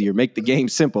easier, make the game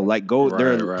simple. Like,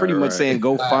 they're pretty much saying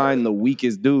go find the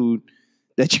weakest dude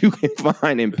that you can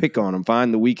find and pick on them.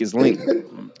 Find the weakest link.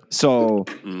 So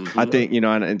I think, you know,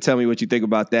 and tell me what you think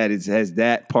about that. Has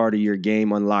that part of your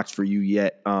game unlocked for you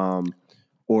yet? Or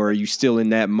are you still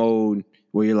in that mode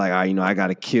where you're like, you know, I got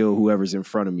to kill whoever's in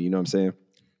front of me? You know what I'm saying?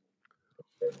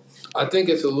 I think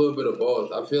it's a little bit of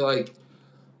both. I feel like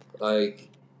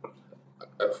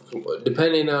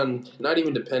depending on, not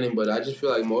even depending, but I just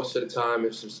feel like most of the time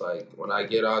it's just like when I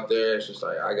get out there, it's just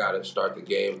like I got to start the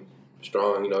game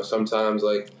strong. You know, sometimes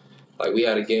like we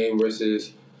had a game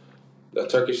versus the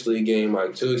Turkish League game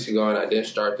like 2 weeks ago, and I didn't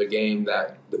start the game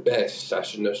the best. I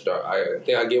shouldn't have started. I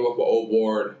think I gave up an old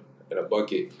board and a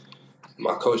bucket.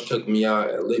 My coach took me out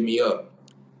and lit me up,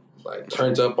 like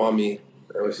turns up on me.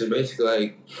 It was basically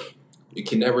like, you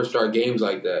can never start games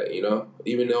like that, you know.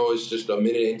 Even though it's just a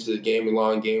minute into the game, a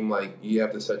long game, like you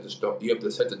have to set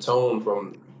the tone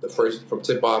from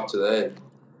tip off to the end.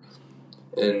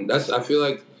 And I feel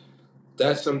like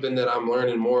that's something that I'm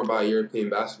learning more about European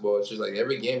basketball. It's just like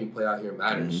every game you play out here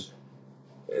matters,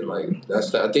 and like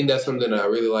I think that's something that I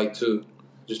really like too.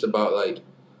 Just about like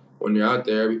when you're out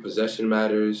there, every possession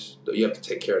matters. You have to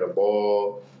take care of the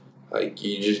ball. Like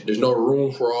there's no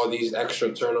room for all these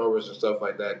extra turnovers and stuff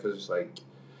like that. Because like,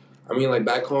 I mean, like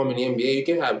back home in the NBA, you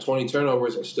can have 20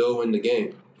 turnovers and still win the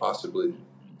game, possibly.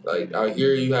 Like out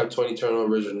here, you have 20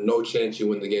 turnovers and no chance you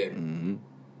win the game.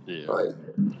 Yeah. Like,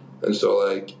 and so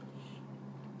like,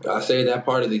 I say that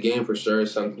part of the game for sure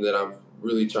is something that I'm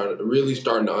really starting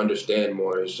to understand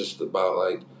more. It's just about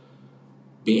like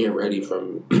being ready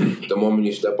from the moment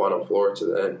you step on the floor to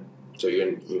the end, so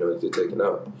you're taken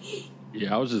out.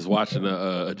 Yeah, I was just watching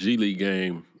a G League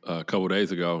game a couple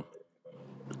days ago,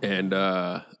 and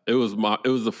it was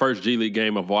the first G League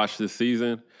game I've watched this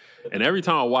season, And every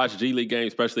time I watch G League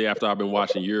games, especially after I've been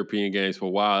watching European games for a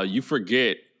while, you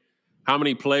forget how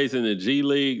many plays in the G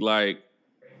League, like,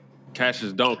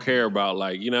 Cassius don't care about.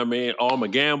 Like, you know what I mean? Oh, I'm a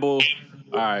gamble.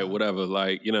 All right, whatever.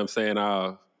 Like, you know what I'm saying?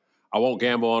 I won't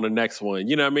gamble on the next one.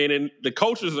 You know what I mean? And the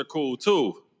coaches are cool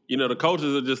too. You know, the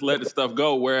coaches are just letting stuff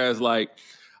go. Whereas, like,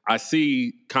 I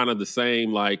see kind of the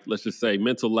same, like, let's just say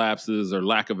mental lapses or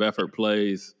lack of effort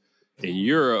plays in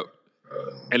Europe.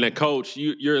 And the coach,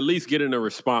 you're at least getting a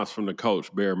response from the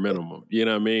coach, bare minimum. You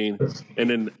know what I mean? And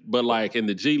then, but like in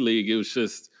the G League, it was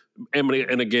just, and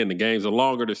again, the games are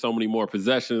longer. There's so many more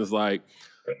possessions. Like,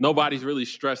 nobody's really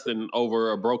stressing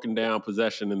over a broken down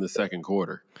possession in the second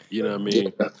quarter. You know what I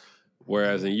mean? Yeah.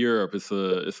 Whereas in Europe, it's a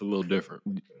little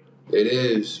different. It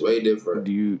is way different.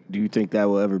 Do you think that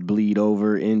will ever bleed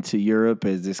over into Europe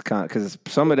as this because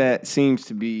some of that seems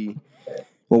to be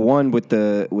one with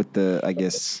the I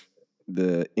guess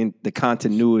the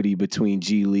continuity between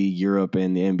G League, Europe,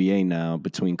 and the NBA now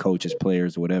between coaches,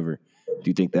 players, whatever. Do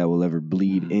you think that will ever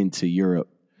bleed into Europe?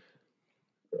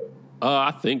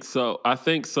 I think so. I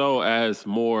think so as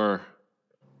more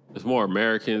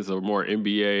Americans or more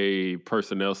NBA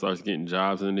personnel starts getting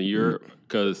jobs into Europe.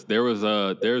 Because there's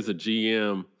a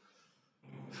GM.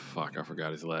 Fuck, I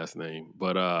forgot his last name,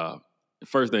 but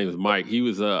first name is Mike. He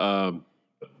was a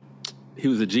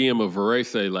GM of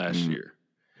Varese last year,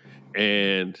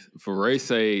 and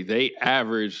Varese they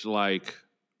averaged like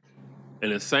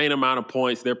an insane amount of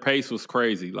points. Their pace was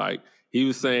crazy. Like, he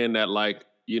was saying that, like,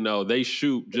 you know, they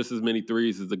shoot just as many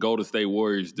threes as the Golden State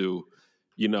Warriors do.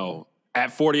 You know,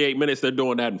 at 48 minutes, they're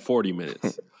doing that in 40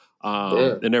 minutes.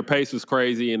 And their pace was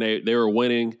crazy, and they were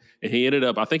winning.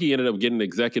 And I think he ended up getting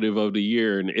Executive of the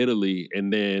Year in Italy,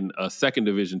 and then a second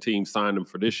division team signed him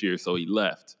for this year, so he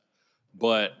left.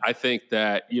 But I think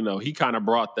that, you know, he kind of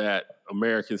brought that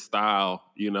American style,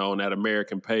 you know, and that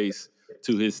American pace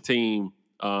to his team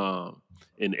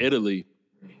in Italy.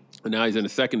 And now he's in the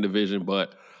second division.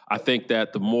 But I think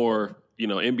that the more, you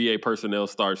know, NBA personnel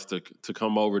starts to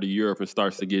come over to Europe and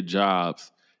starts to get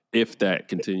jobs, if that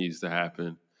continues to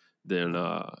happen, then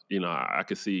you know, I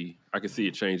could see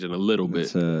it changing a little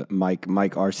bit. It's Mike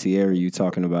Arcieri you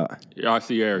talking about?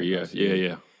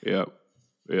 Arcieri, yeah.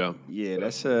 Yeah,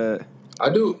 that's I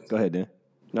do. Go ahead, Dan.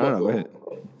 No, go ahead.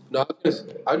 No,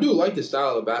 I do like the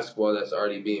style of basketball that's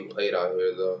already being played out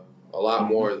here, though. A lot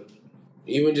more.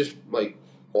 Even just like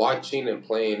watching and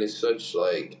playing, it's such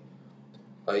like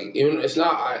even it's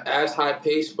not as high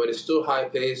paced, but it's still high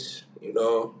paced, you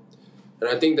know. And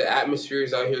I think the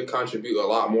atmospheres out here contribute a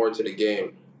lot more to the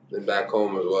game than back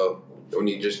home as well. When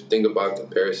you just think about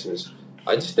comparisons,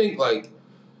 I just think like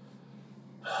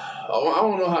I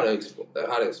don't know how to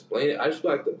explain it. I just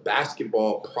feel like the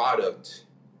basketball product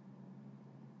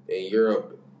in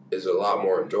Europe is a lot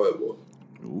more enjoyable.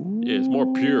 Yeah, it's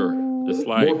more pure. It's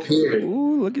like more pure.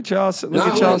 Ooh, look at y'all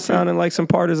sounding like some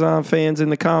Partizan fans in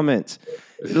the comments.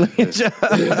 Nah.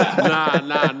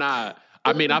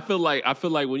 I mean, I feel like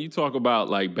when you talk about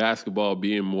like basketball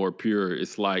being more pure,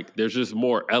 it's like there's just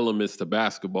more elements to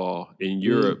basketball in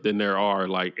Europe than there are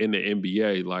like in the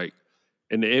NBA. Like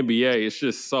in the NBA, it's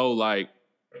just so like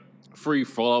free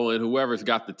flowing. Whoever's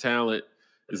got the talent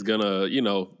is gonna, you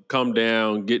know, come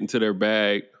down, get into their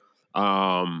bag.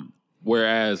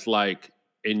 Whereas like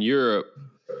in Europe,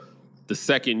 the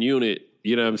second unit,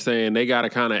 you know what I'm saying, they got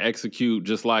to kind of execute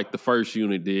just like the first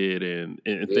unit did and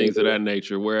things of that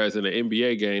nature. Whereas in the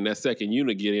NBA game, that second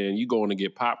unit get in, you going to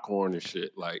get popcorn and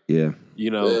shit. Like, you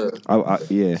know.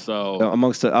 Yeah. So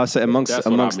amongst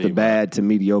the bad to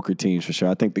mediocre teams for sure.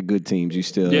 I think the good teams you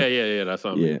still. Yeah. That's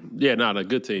what I mean. Yeah, the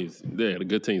good teams. Yeah, the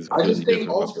good teams. I just think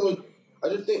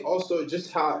also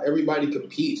just how everybody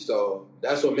competes though.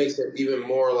 That's what makes it even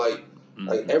more like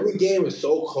every game is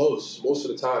so close most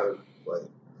of the time. Like,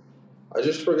 I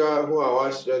just forgot who I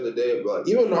watched the other day, but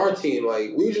even our team,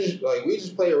 we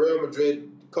just played Real Madrid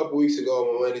a couple weeks ago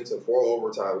and we went into 4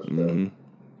 overtimes with them.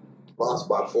 Lost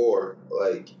by 4.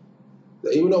 Like,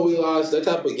 even though we lost, that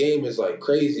type of game is like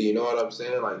crazy. You know what I'm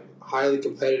saying? Like, highly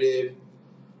competitive.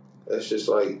 It's just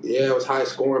like, it was high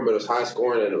scoring, but it was high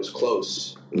scoring and it was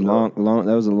close. Long.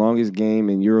 That was the longest game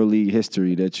in EuroLeague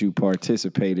history that you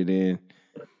participated in.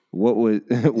 What were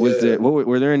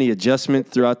there any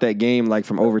adjustments throughout that game, like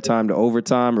from overtime to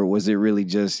overtime, or was it really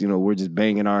just, you know, we're just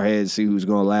banging our heads, see who's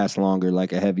going to last longer,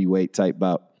 like a heavyweight type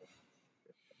bout?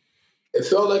 It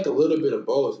felt like a little bit of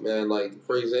both, man. Like,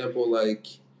 for example, like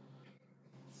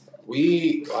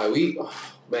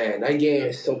that game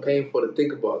is so painful to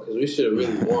think about because we should have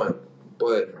really won,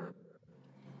 but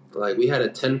like we had a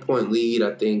 10-point lead,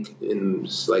 I think, in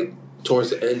like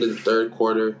towards the end of the third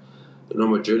quarter. You know,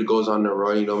 Madrid goes on the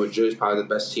run. You know, Madrid is probably the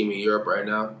best team in Europe right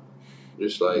now.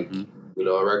 just like,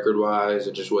 record-wise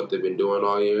and just what they've been doing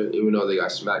all year, even though they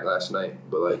got smacked last night.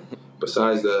 But, like,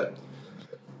 besides that,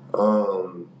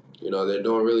 they're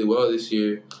doing really well this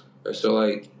year. And so,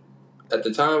 like, at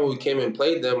the time when we came and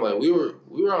played them, like, we were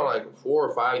on, like, a 4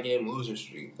 or 5 game losing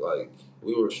streak. Like,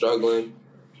 we were struggling.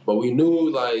 But we knew,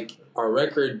 like,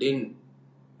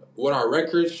 what our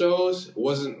record shows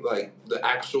wasn't, like, the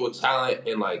actual talent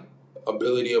and, like,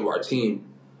 ability of our team.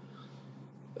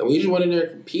 And we just went in there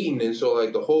competing. And so,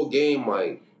 like, the whole game,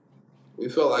 like, we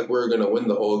felt like we were going to win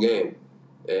the whole game.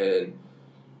 And,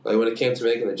 like, when it came to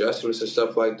making adjustments and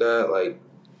stuff like that, like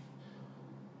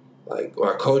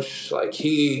our coach, like,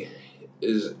 he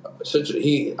is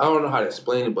I don't know how to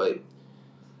explain it, but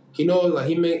he knows, like,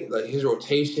 he make, like, his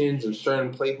rotations and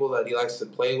certain people that he likes to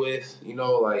play with,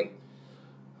 like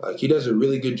he does a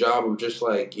really good job of just,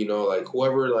 like, like,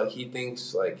 whoever, like, he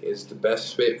thinks, like, is the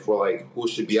best fit for, like, who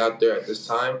should be out there at this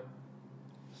time.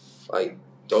 Like,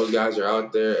 those guys are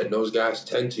out there, and those guys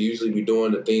tend to usually be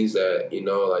doing the things that,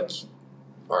 like,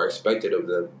 are expected of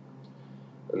them.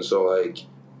 And so, like,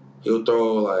 he'll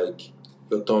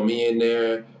throw me in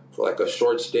there for, like, a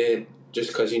short stint just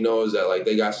because he knows that, like,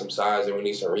 they got some size and we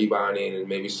need some rebounding and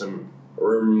maybe some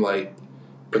rim, like,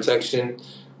 protection.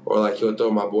 Or, like, he'll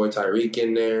throw my boy Tyreek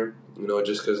in there,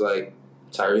 just because, like,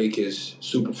 Tyreek is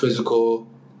super physical,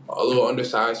 a little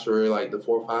undersized for, like, the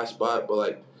 4 or 5 spot, but,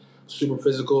 like, super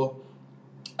physical,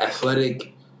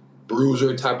 athletic,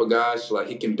 bruiser type of guy. So, like,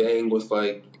 he can bang with,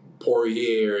 like,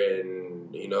 Poirier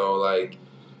and, like,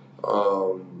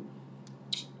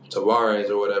 Tavares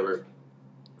or whatever.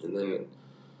 And then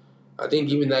I think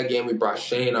even that game we brought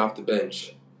Shane off the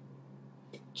bench,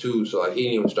 too. So, like, he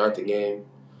didn't even start the game.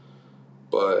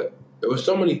 But there was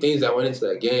so many things that went into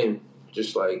that game.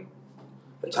 Just, like,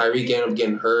 and Tyreek ended up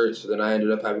getting hurt, so then I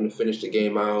ended up having to finish the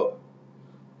game out.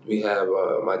 We have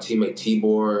my teammate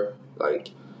Tibor.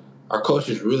 Like, our coach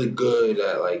is really good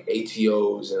at, like,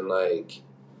 ATOs and, like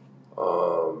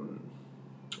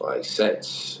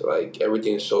sets. Like,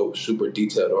 everything's so super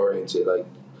detail-oriented. Like,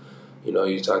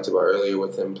 you talked about earlier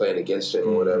with him playing against him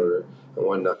or whatever and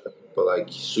whatnot. But, like,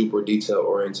 super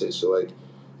detail-oriented. So, like,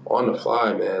 on the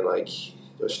fly, man, like,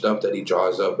 there's stuff that he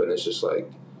draws up, and it's just like,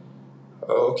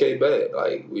 oh, okay, bet.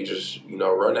 Like, we just,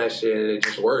 run that shit, and it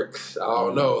just works. I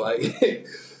don't know. Like,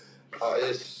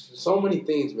 it's so many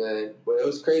things, man. But it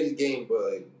was a crazy game. But,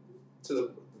 like,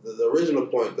 to the original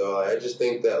point, though, I just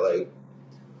think that, like,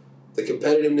 the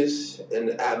competitiveness and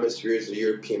the atmospheres of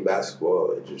European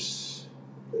basketball,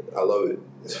 I love it.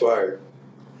 It's fire.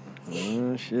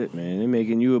 Oh, shit, man. They're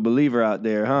making you a believer out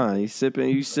there, huh? You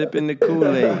sipping the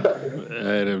Kool-Aid.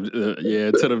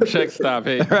 Till them checks stop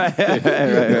hitting. right.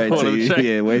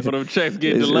 When them checks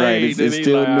get delayed, right. It's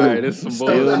still new. Like, all right, it's some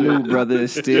still bullshit. new, brother.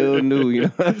 It's still new. You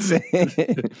know what I'm saying?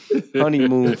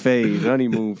 Honeymoon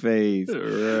phase.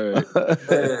 Right.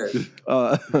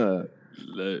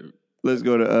 Let's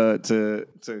go to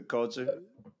culture.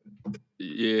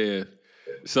 Yeah.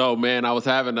 So, man, I was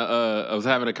having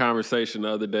a conversation the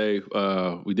other day.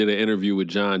 We did an interview with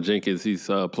John Jenkins. He's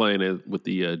playing with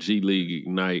the G League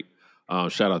Ignite.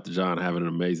 Shout out to John, having an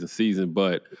amazing season.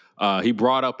 But he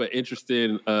brought up an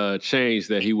interesting change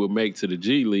that he would make to the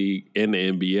G League in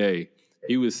the NBA.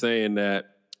 He was saying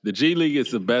that the G League is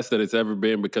the best that it's ever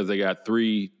been because they got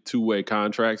 3 two-way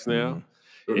contracts now.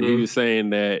 Mm-hmm. And he was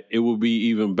saying that it would be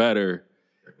even better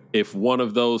if one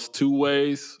of those 2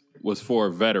 ways was for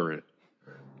a veteran.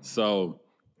 So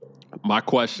my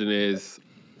question is,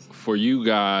 for you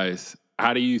guys,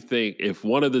 how do you think if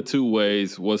one of the 2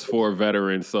 ways was for a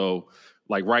veteran? So,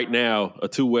 like, right now, a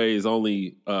 2-way is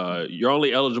only you're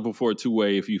only eligible for a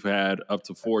 2-way if you've had up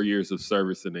to 4 years of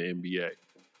service in the NBA.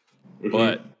 Mm-hmm.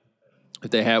 But if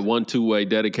they had one 2-way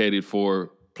dedicated for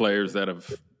players that have,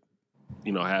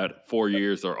 had 4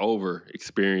 years or over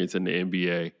experience in the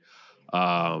NBA,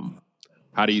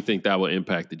 how do you think that will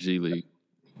impact the G League?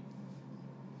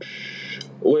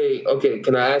 Wait, okay,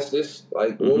 can I ask this?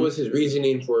 Like, what was his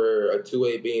reasoning for a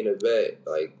 2-way being a vet?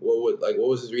 Like, what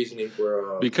was his reasoning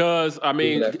for? Because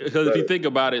if you think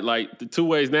about it, like, the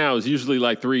 2-ways now is usually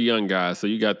like 3 young guys. So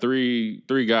you got three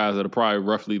guys that are probably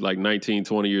roughly like 19,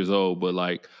 20 years old. But,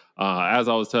 like, as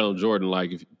I was telling Jordan,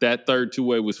 like, if that third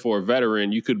 2-way was for a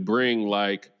veteran, you could bring,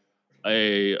 like,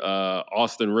 a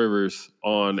Austin Rivers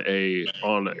on a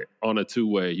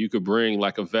 2-way. You could bring,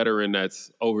 like, a veteran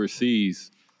that's overseas.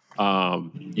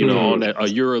 On a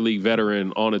EuroLeague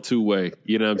veteran on a 2-way,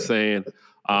 you know what I'm saying?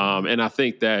 And I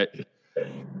think that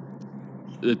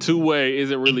the 2-way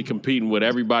isn't really competing with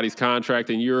everybody's contract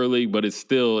in EuroLeague, but it's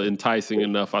still enticing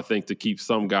enough, I think, to keep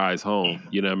some guys home.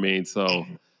 You know what I mean? So,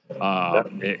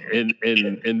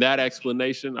 in that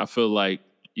explanation, I feel like,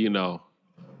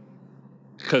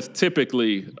 because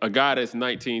typically a guy that's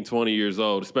 19, 20 years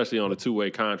old, especially on a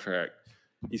two-way contract,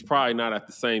 he's probably not at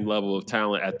the same level of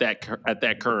talent at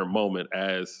that current moment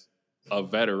as a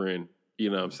veteran, you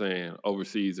know what I'm saying,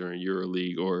 overseas or in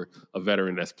EuroLeague, or a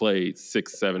veteran that's played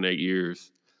 6, 7, 8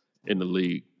 years in the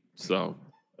league. So,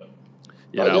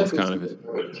 yeah, that was kind of it.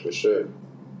 For sure.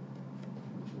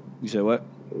 You said what?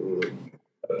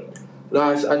 No,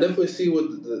 I definitely see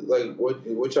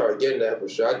what y'all are getting at for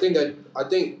sure. I think if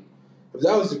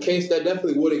that was the case, that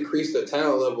definitely would increase the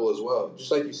talent level as well.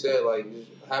 Just like you said, like just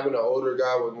having an older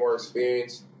guy with more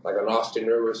experience, like an Austin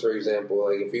Rivers, for example,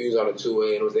 like if he was on a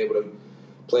two-way and was able to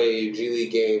play G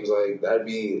League games, like that'd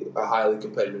be a highly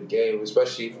competitive game,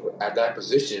 especially at that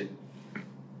position,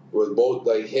 with both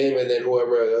like him and then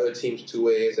whoever the other team's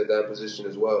two-way is at that position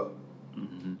as well.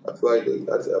 Mm-hmm. I feel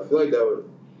like that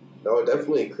would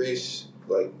definitely increase,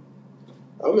 like,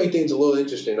 I'll make things a little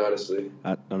interesting, honestly.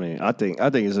 I think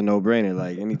it's a no-brainer.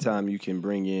 Like, anytime you can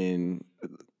bring in,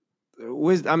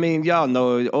 y'all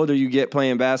know, the older you get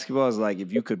playing basketball, is like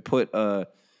if you could put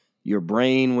your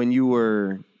brain when you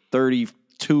were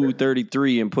 32,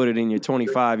 33 and put it in your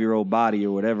 25-year-old body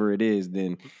or whatever it is,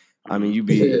 then, I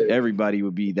mean, everybody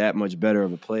would be that much better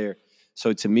of a player.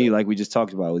 So to me, like we just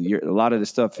talked about, a lot of the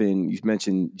stuff you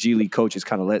mentioned G League coaches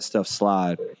kind of let stuff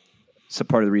slide. So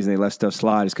part of the reason they let stuff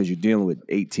slide is because you're dealing with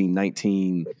 18,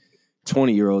 19,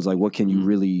 20-year-olds. Like, what can you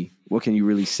really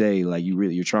say? Like,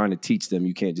 you're trying to teach them.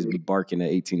 You can't just be barking at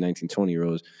 18, 19,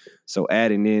 20-year-olds. So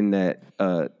adding in that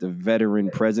the veteran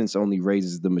presence only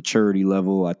raises the maturity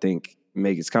level. I think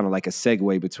it's kind of like a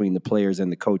segue between the players and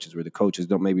the coaches, where the coaches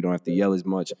don't have to yell as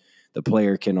much. The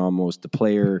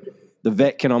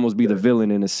vet can almost be the villain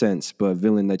in a sense, but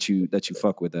villain that you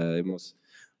fuck with. Almost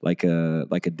like a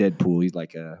Deadpool. He's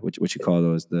like what you call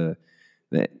those?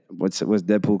 What's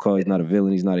Deadpool called? He's not a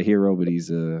villain. He's not a hero, but he's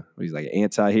like an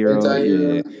anti-hero.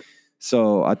 Yeah.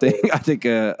 So I think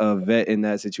a vet in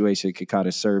that situation could kind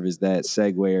of serve as that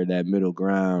segue or that middle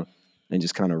ground, and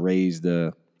just kind of raise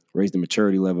the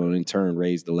maturity level, and in turn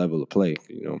raise the level of play.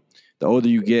 You know, the older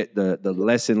you get, the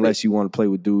less and less you want to play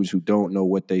with dudes who don't know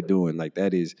what they're doing. Like,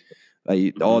 that is,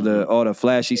 like, all the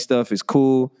flashy stuff is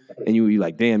cool, and you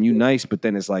like, damn, you nice, but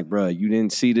then it's like, bro, you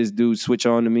didn't see this dude switch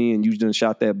on to me, and you done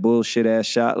shot that bullshit ass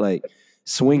shot. Like,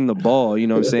 swing the ball, you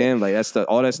know what I'm saying? Like,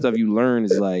 all that stuff you learn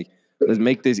is like, let's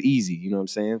make this easy, you know what I'm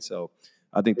saying? So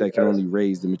I think that can only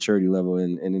raise the maturity level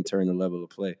and in turn the level of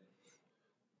play.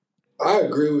 I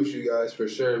agree with you guys for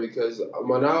sure, because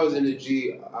when I was in the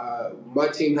G, my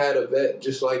team had a vet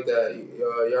just like that.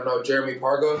 Y'all know Jeremy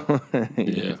Parga?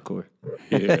 Yeah, of course.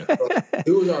 Yeah.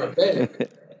 He was our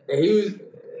vet. And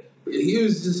he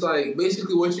was just like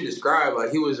basically what you described.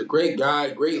 Like, he was a great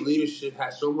guy, great leadership,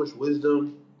 had so much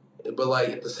wisdom. But like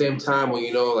at the same time,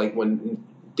 when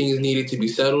things needed to be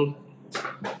settled,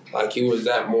 like he was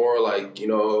that more like,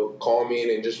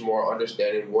 calming and just more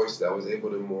understanding voice that was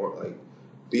able to more like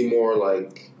be more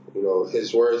like,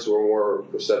 his words were more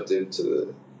receptive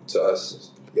to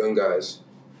us young guys,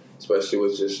 especially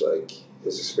with just like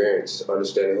his experience,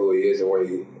 understanding who he is and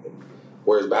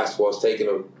where his basketball is taking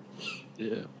him.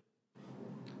 Yeah,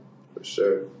 for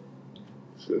sure.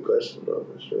 It's a good question, though,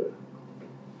 for sure.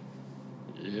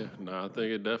 Yeah, no, I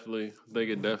think it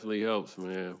definitely helps,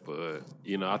 man. But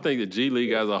I think the G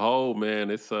League as a whole,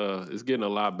 man, it's getting a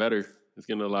lot better. It's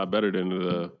getting a lot better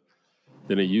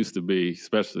than it used to be,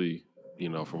 especially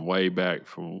from way back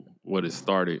from what it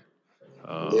started.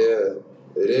 Yeah,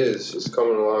 it is. It's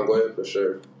coming a long way for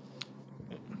sure.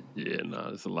 Yeah, no,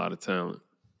 there's a lot of talent.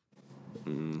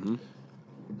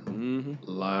 Mm-hmm.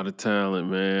 A lot of talent,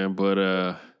 man.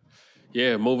 But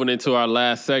yeah, moving into our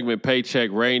last segment,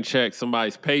 paycheck, rain check.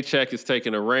 Somebody's paycheck is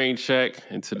taking a rain check,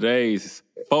 and today's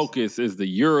focus is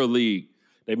the EuroLeague.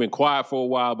 They've been quiet for a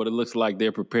while, but it looks like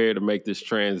they're prepared to make this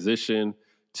transition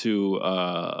to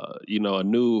a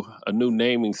new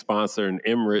naming sponsor in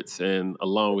Emirates, and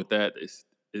along with that,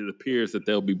 it appears that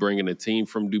they'll be bringing a team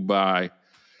from Dubai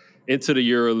into the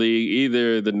EuroLeague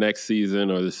either the next season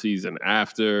or the season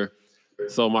after.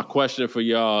 So my question for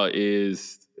y'all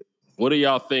is, what do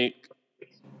y'all think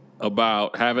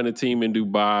about having a team in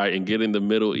Dubai and getting the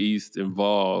Middle East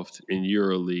involved in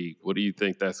EuroLeague? What do you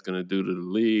think that's going to do to the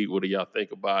league? What do y'all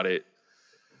think about it?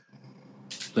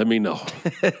 Let me know.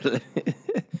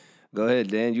 Go ahead,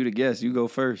 Dan. You the guest. You go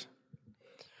first.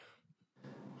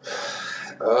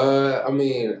 I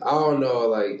don't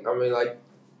know.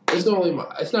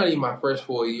 It's not even my first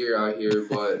full year out here,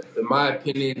 but in my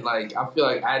opinion, I feel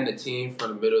like adding a team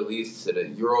from the Middle East to the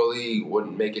EuroLeague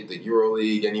wouldn't make it the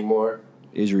EuroLeague anymore.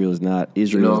 Israel's not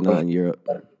in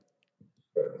Europe.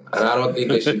 And I don't think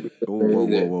they should be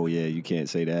Whoa. Yeah, you can't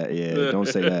say that. Yeah, don't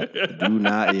say that. Do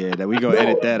not. Yeah, that we gonna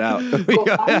edit that out.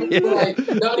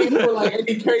 Not even for like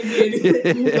any crazy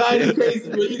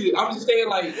reason. I'm just saying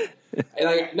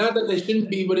like not that they shouldn't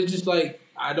be, but it's just like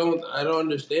I don't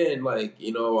understand like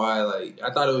why like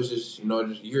I thought it was just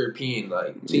just European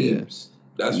like teams. Yeah.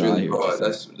 That's really hard.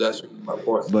 That's my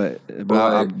point. But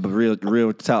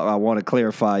real talk. I want to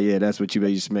clarify. Yeah, that's what you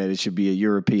just meant. It should be a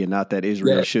European, not that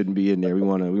Israel shouldn't be in there. We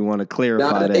want to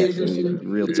clarify that.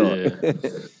 Real talk.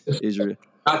 Yeah. Israel.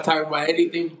 Not talking about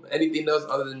anything else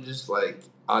other than just like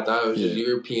I thought it was just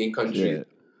European country.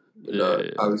 Yeah.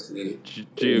 Obviously,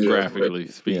 geographically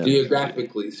speaking.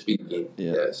 Geographically speaking,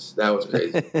 yes, that was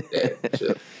crazy.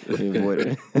 We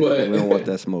don't want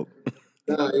that smoke.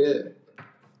 Nah, yeah.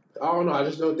 I don't know. I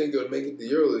just don't think it would make it to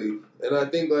EuroLeague. And I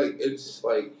think, like, it's,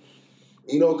 like,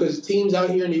 because teams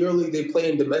out here in the EuroLeague, they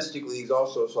play in domestic leagues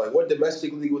also. So, like, what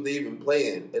domestic league would they even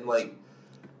play in? And, like,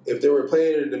 if they were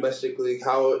playing in a domestic league,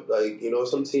 how, like,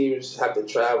 some teams have to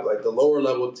travel. Like, the lower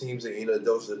level teams that,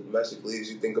 those domestic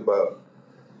leagues you think about.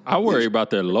 I worry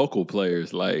about their local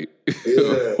players. Like,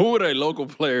 who are their local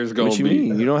players going to be? What you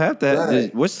mean? You don't have to.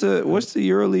 Right. What's the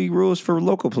EuroLeague rules for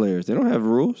local players? They don't have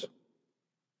rules.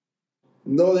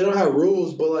 No, they don't have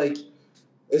rules, but like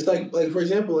it's like for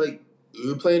example, like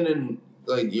you're playing in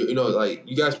like like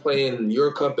you guys play in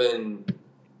Euro Cup and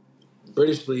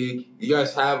British League. You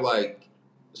guys have like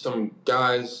some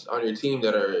guys on your team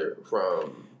that are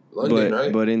from London,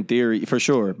 right? But in theory, for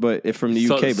sure. But if from the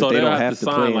UK, but they don't have to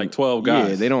play like 12 guys.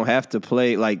 Yeah, they don't have to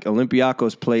play. Like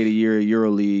Olympiacos played a year at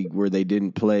EuroLeague where they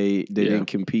didn't play. They didn't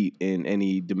compete in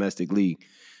any domestic league.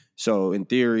 So in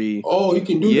theory, you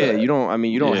can do that. Yeah, you don't. I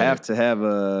mean, you don't have to have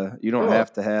a. You don't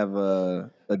have to have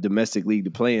a domestic league to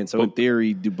play in. So in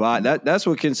theory, Dubai. That's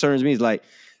what concerns me. Is like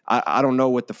I don't know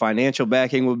what the financial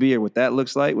backing will be or what that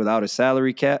looks like without a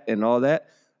salary cap and all that.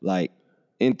 Like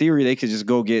in theory, they could just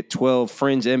go get 12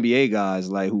 fringe NBA guys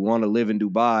like who want to live in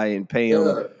Dubai and pay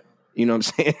them. You know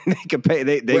what I'm saying? They could pay.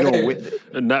 They go with it.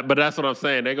 But that's what I'm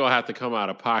saying. They're gonna have to come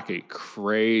out of pocket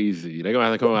crazy. They're gonna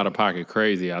have to come out of pocket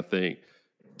crazy. I think.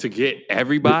 To get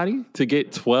everybody, to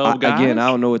get 12 guys? Again, I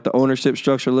don't know what the ownership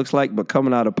structure looks like, but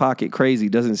coming out of pocket crazy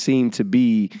doesn't seem to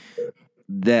be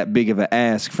that big of an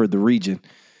ask for the region.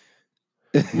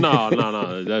 No,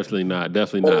 definitely not.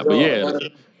 But yeah,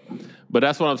 but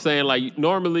that's what I'm saying. Like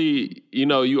normally,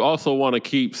 you also want to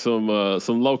keep some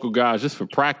local guys just for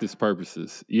practice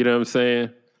purposes. You know what I'm saying?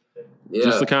 Yeah.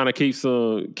 Just to kind of keep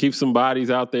some bodies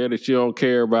out there that you don't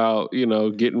care about,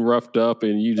 getting roughed up,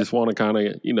 and you just want to kind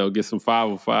of, get some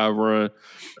 5-on-5 run.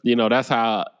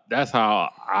 That's how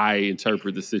I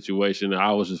interpret the situation.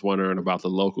 I was just wondering about the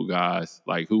local guys,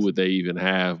 like who would they even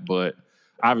have? But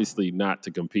obviously not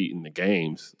to compete in the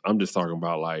games. I'm just talking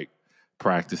about like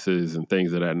practices and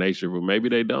things of that nature. But maybe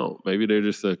they don't. Maybe they're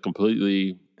just a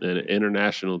completely an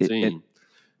international team.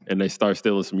 And they start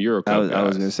stealing some Euro Cup guys. I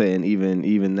was going to say, and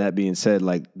even that being said,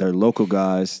 like their local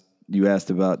guys, you asked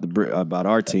about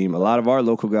our team. A lot of our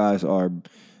local guys are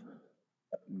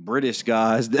British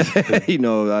guys.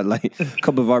 That, like a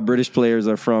couple of our British players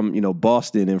are from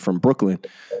Boston and from Brooklyn.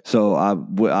 So I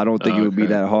don't think it would be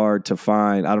that hard to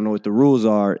find. I don't know what the rules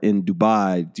are in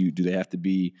Dubai. Do they have to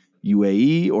be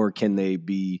UAE or can they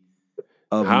be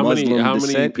of Muslim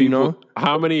descent?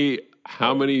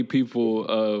 How many people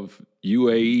of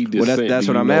UAE descent? Well, that's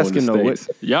what I'm asking though.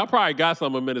 Y'all probably got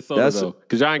some in Minnesota though,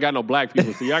 because y'all ain't got no black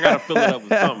people, so y'all got to fill it up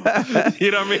with something. You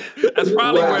know what I mean? That's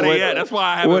probably where they at. That's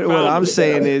why I haven't. What I'm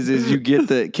saying is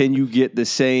can you get the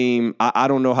same? I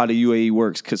don't know how the UAE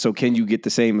works. So can you get the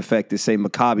same effect that say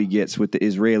Maccabi gets with the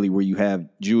Israeli, where you have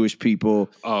Jewish people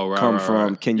come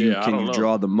from? Can you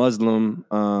draw the Muslim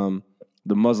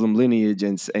lineage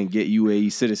and get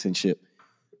UAE citizenship?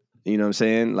 You know what I'm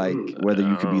saying? Like whether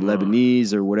you could be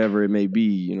Lebanese or whatever it may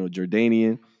be,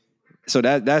 Jordanian. So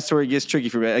that's where it gets tricky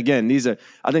for me. Again,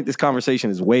 I think this conversation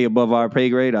is way above our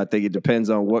pay grade. I think it depends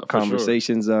on what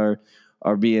conversations are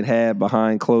being had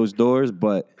behind closed doors.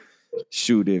 But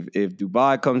shoot, if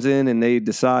Dubai comes in and they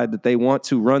decide that they want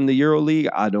to run the EuroLeague,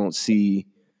 I don't see.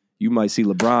 You might see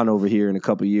LeBron over here in a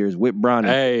couple of years with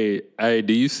Bronny. Hey,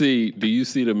 do you see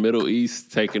the Middle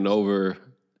East taking over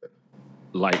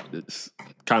like this?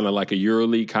 Kind of like a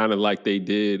EuroLeague, kind of like they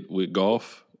did with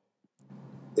golf.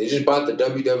 They just bought the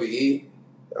WWE.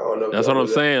 I don't know. That's what I'm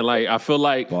saying. Like I feel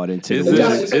like is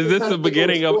this the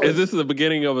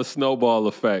beginning of a snowball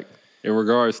effect in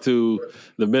regards to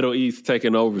the Middle East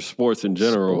taking over sports in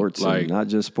general? Sports, like not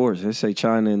just sports. They say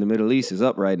China and the Middle East is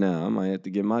up right now. I might have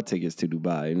to get my tickets to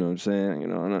Dubai. You know what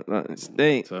I'm saying? It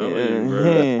stinks.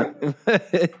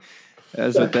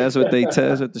 That's what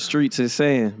the streets is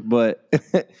saying. But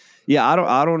yeah,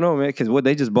 I don't know, man, because what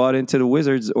they just bought into the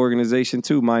Wizards organization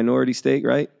too, minority stake,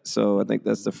 right? So I think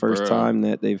that's the first time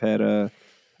that they've had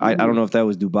I don't know if that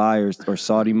was Dubai or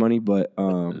Saudi money, but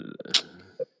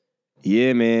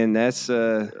yeah, man, that's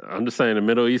I'm just saying the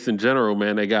Middle East in general,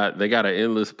 man, they got an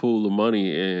endless pool of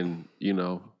money, and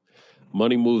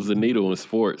money moves the needle in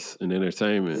sports and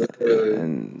entertainment.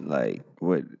 and like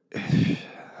what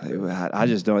I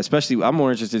just don't. Especially, I'm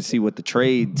more interested to see what the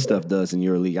trade stuff does in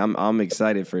EuroLeague. I'm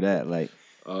excited for that. Like,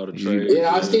 the trade.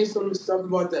 Yeah, I've seen some stuff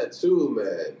about that too,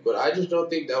 man. But I just don't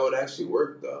think that would actually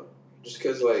work though. Just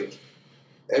because like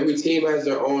every team has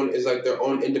their own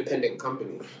independent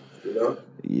company, you know.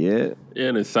 Yeah.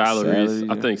 And in salaries.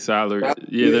 I think salary.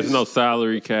 Yeah, there's no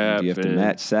salary cap. You have to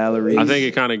match salaries. I think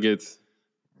it kind of gets.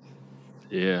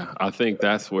 Yeah, I think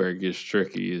that's where it gets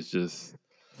tricky. Is just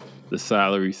the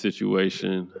salary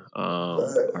situation.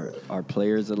 Are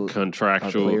players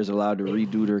contractual? Are players allowed to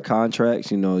redo their contracts?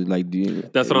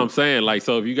 That's what I'm saying. Like,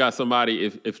 so if you got somebody,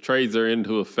 if trades are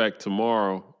into effect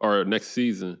tomorrow or next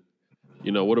season,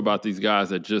 what about these guys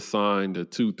that just signed a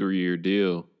 2-3 year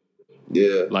deal?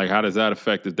 Yeah. Like, how does that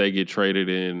affect if they get traded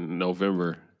in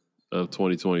November of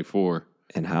 2024?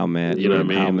 And how mad?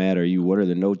 How mad are you? What are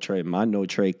the no trade? My no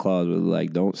trade clause was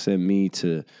like, don't send me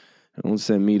to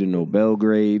no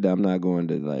Belgrade. I'm not going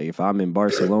to, like, if I'm in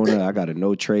Barcelona, I got a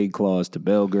no trade clause to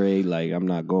Belgrade. Like, I'm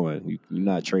not going. You're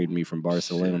not trading me from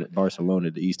Barcelona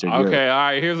to Eastern Europe. Okay, all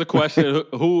right. Here's a question: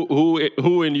 Who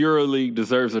in EuroLeague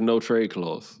deserves a no trade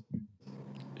clause?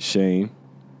 Shane.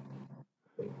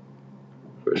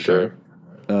 For sure.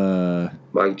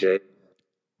 Mike J.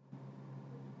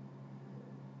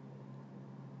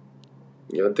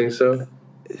 You don't think so?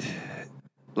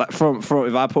 Like from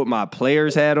if I put my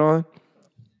player's hat on,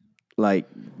 like,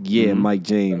 yeah, Mike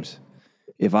James.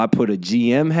 If I put a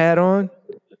GM hat on,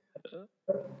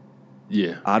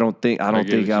 yeah, I don't think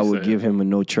I would give him a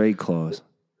no trade clause.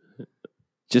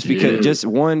 Just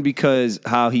because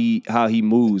how he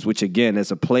moves, which again,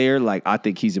 as a player, like, I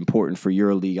think he's important for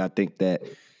EuroLeague. I think that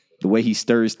the way he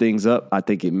stirs things up, I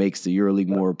think it makes the EuroLeague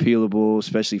more appealable,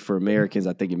 especially for Americans.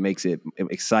 I think it makes it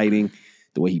exciting.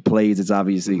 The way he plays, it's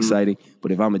obviously exciting.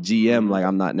 But if I'm a GM, like,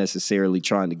 I'm not necessarily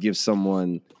trying to give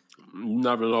someone you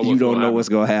don't know what's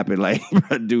going to happen. Like,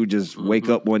 dude, just wake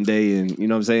up one day and, you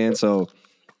know what I'm saying? So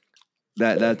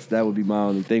that would be my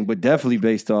only thing. But definitely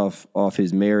based off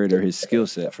his merit or his skill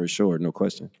set, for sure, no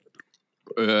question.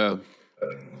 Yeah.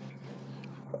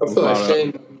 I feel like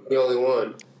Shane's the only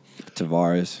one.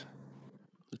 Tavares.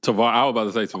 I was about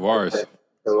to say Tavares.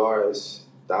 Tavares,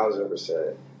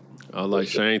 1,000%. I like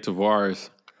Shane, Tavares,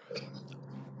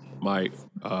 Mike.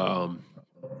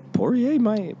 Poirier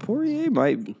might.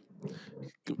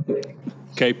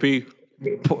 KP,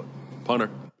 punter.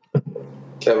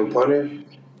 Kevin Punter.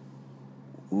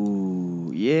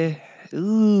 Ooh, yeah.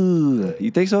 Ooh,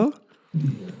 you think so?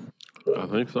 I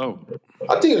think so.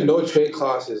 I think a no trade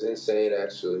clause is insane,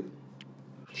 actually.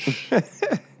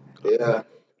 Yeah.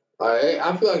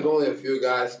 I feel like only a few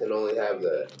guys can only have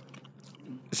that.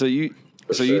 So you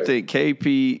think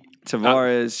KP,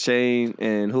 Tavares, Shane,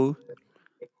 and who?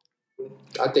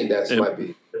 I think might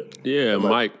be. Yeah,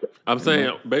 Mike. I'm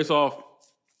saying based off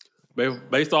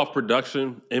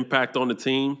production, impact on the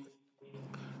team,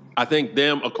 I think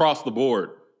them across the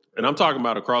board, and I'm talking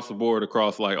about across the board,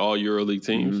 across like all EuroLeague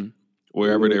teams,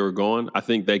 wherever they were going, I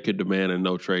think they could demand a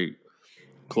no trade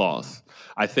clause.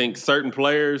 I think certain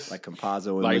players, like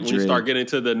Campazzo and like Madrid, when you start getting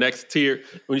to the next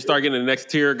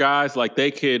tier, guys, like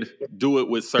they could do it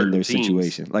with certain in their teams.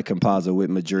 situation, like Campazzo with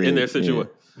Madrid in their situation.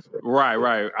 Yeah.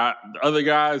 Right. Other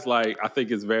guys, like, I think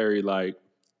it's very like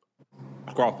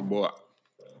across the board.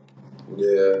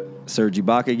 Yeah. Serge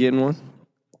Ibaka getting one?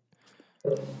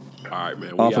 All right,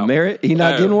 man. Off of merit, he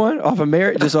not getting one. Off of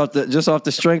merit, just off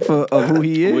the strength of who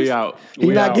he is. We out. He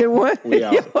not getting one. We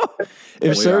out.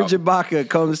 If Serge Ibaka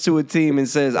comes to a team and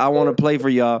says, "I want to play for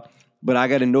y'all, but I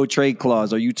got a no trade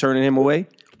clause," are you turning him away?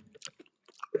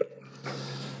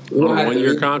 On a 1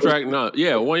 year contract? No.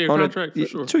 Yeah, 1 year contract for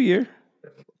sure. 2 year.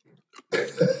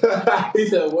 He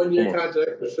said 1 year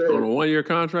contract for sure. On a 1 year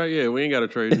contract, yeah, we ain't got to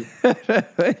trade you.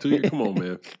 2 years, come on,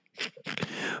 man.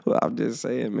 Well, I'm just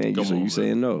saying, man. You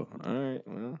saying no? All right,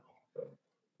 well.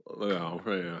 Yeah,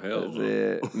 man, hell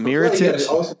no. Mirotic.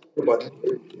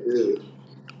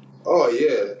 Oh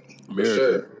yeah,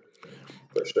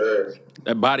 for sure.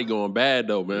 That body going bad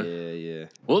though, man. Yeah.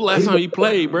 When the last time he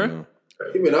played, bro?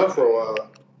 He been out for a while.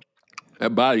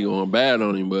 That body going bad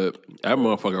on him, but that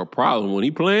motherfucker a problem when he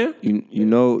playing. You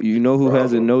know who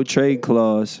has a no trade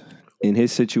clause in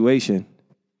his situation?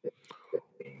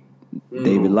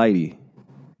 David Lighty.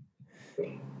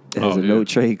 has a no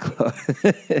trade clause.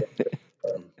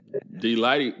 D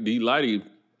Lighty,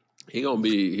 he gonna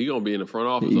be in the front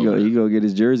office. He gonna get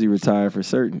his jersey retired for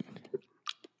certain.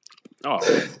 Oh,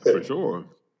 for sure.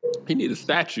 He need a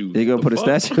statue. They gonna put a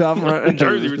statue up front.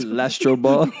 Jersey Lastro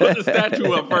ball. Put the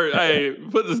statue up first. Hey,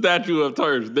 put the statue up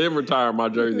first. Then retire my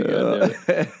jersey.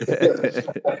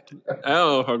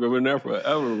 I've been there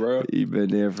forever, bro. He been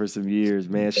there for some years,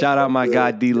 man. Shout out my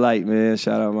guy D Light, man.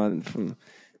 Shout out from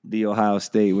the Ohio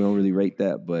State. We don't really rate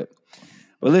that, but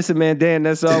listen, man, Dan,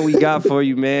 that's all we got for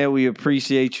you, man. We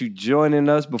appreciate you joining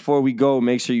us. Before we go,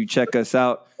 make sure you check us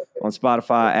out on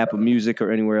Spotify, Apple Music,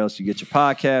 or anywhere else you get your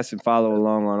podcasts, and follow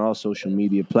along on all social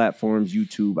media platforms,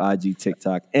 YouTube, IG,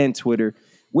 TikTok, and Twitter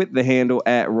with the handle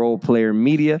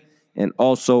 @RolePlayerMedia, and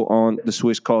also on the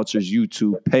Swish Cultures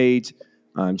YouTube page.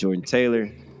 I'm Jordan Taylor,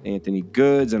 Anthony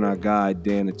Goods, and our guy,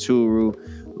 Dan Oturu.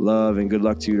 Love and good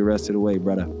luck to you the rest of the way,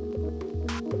 brother.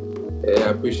 Hey, I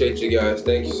appreciate you guys.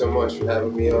 Thank you so much for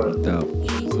having me on. No doubt.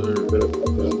 It's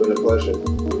been a pleasure.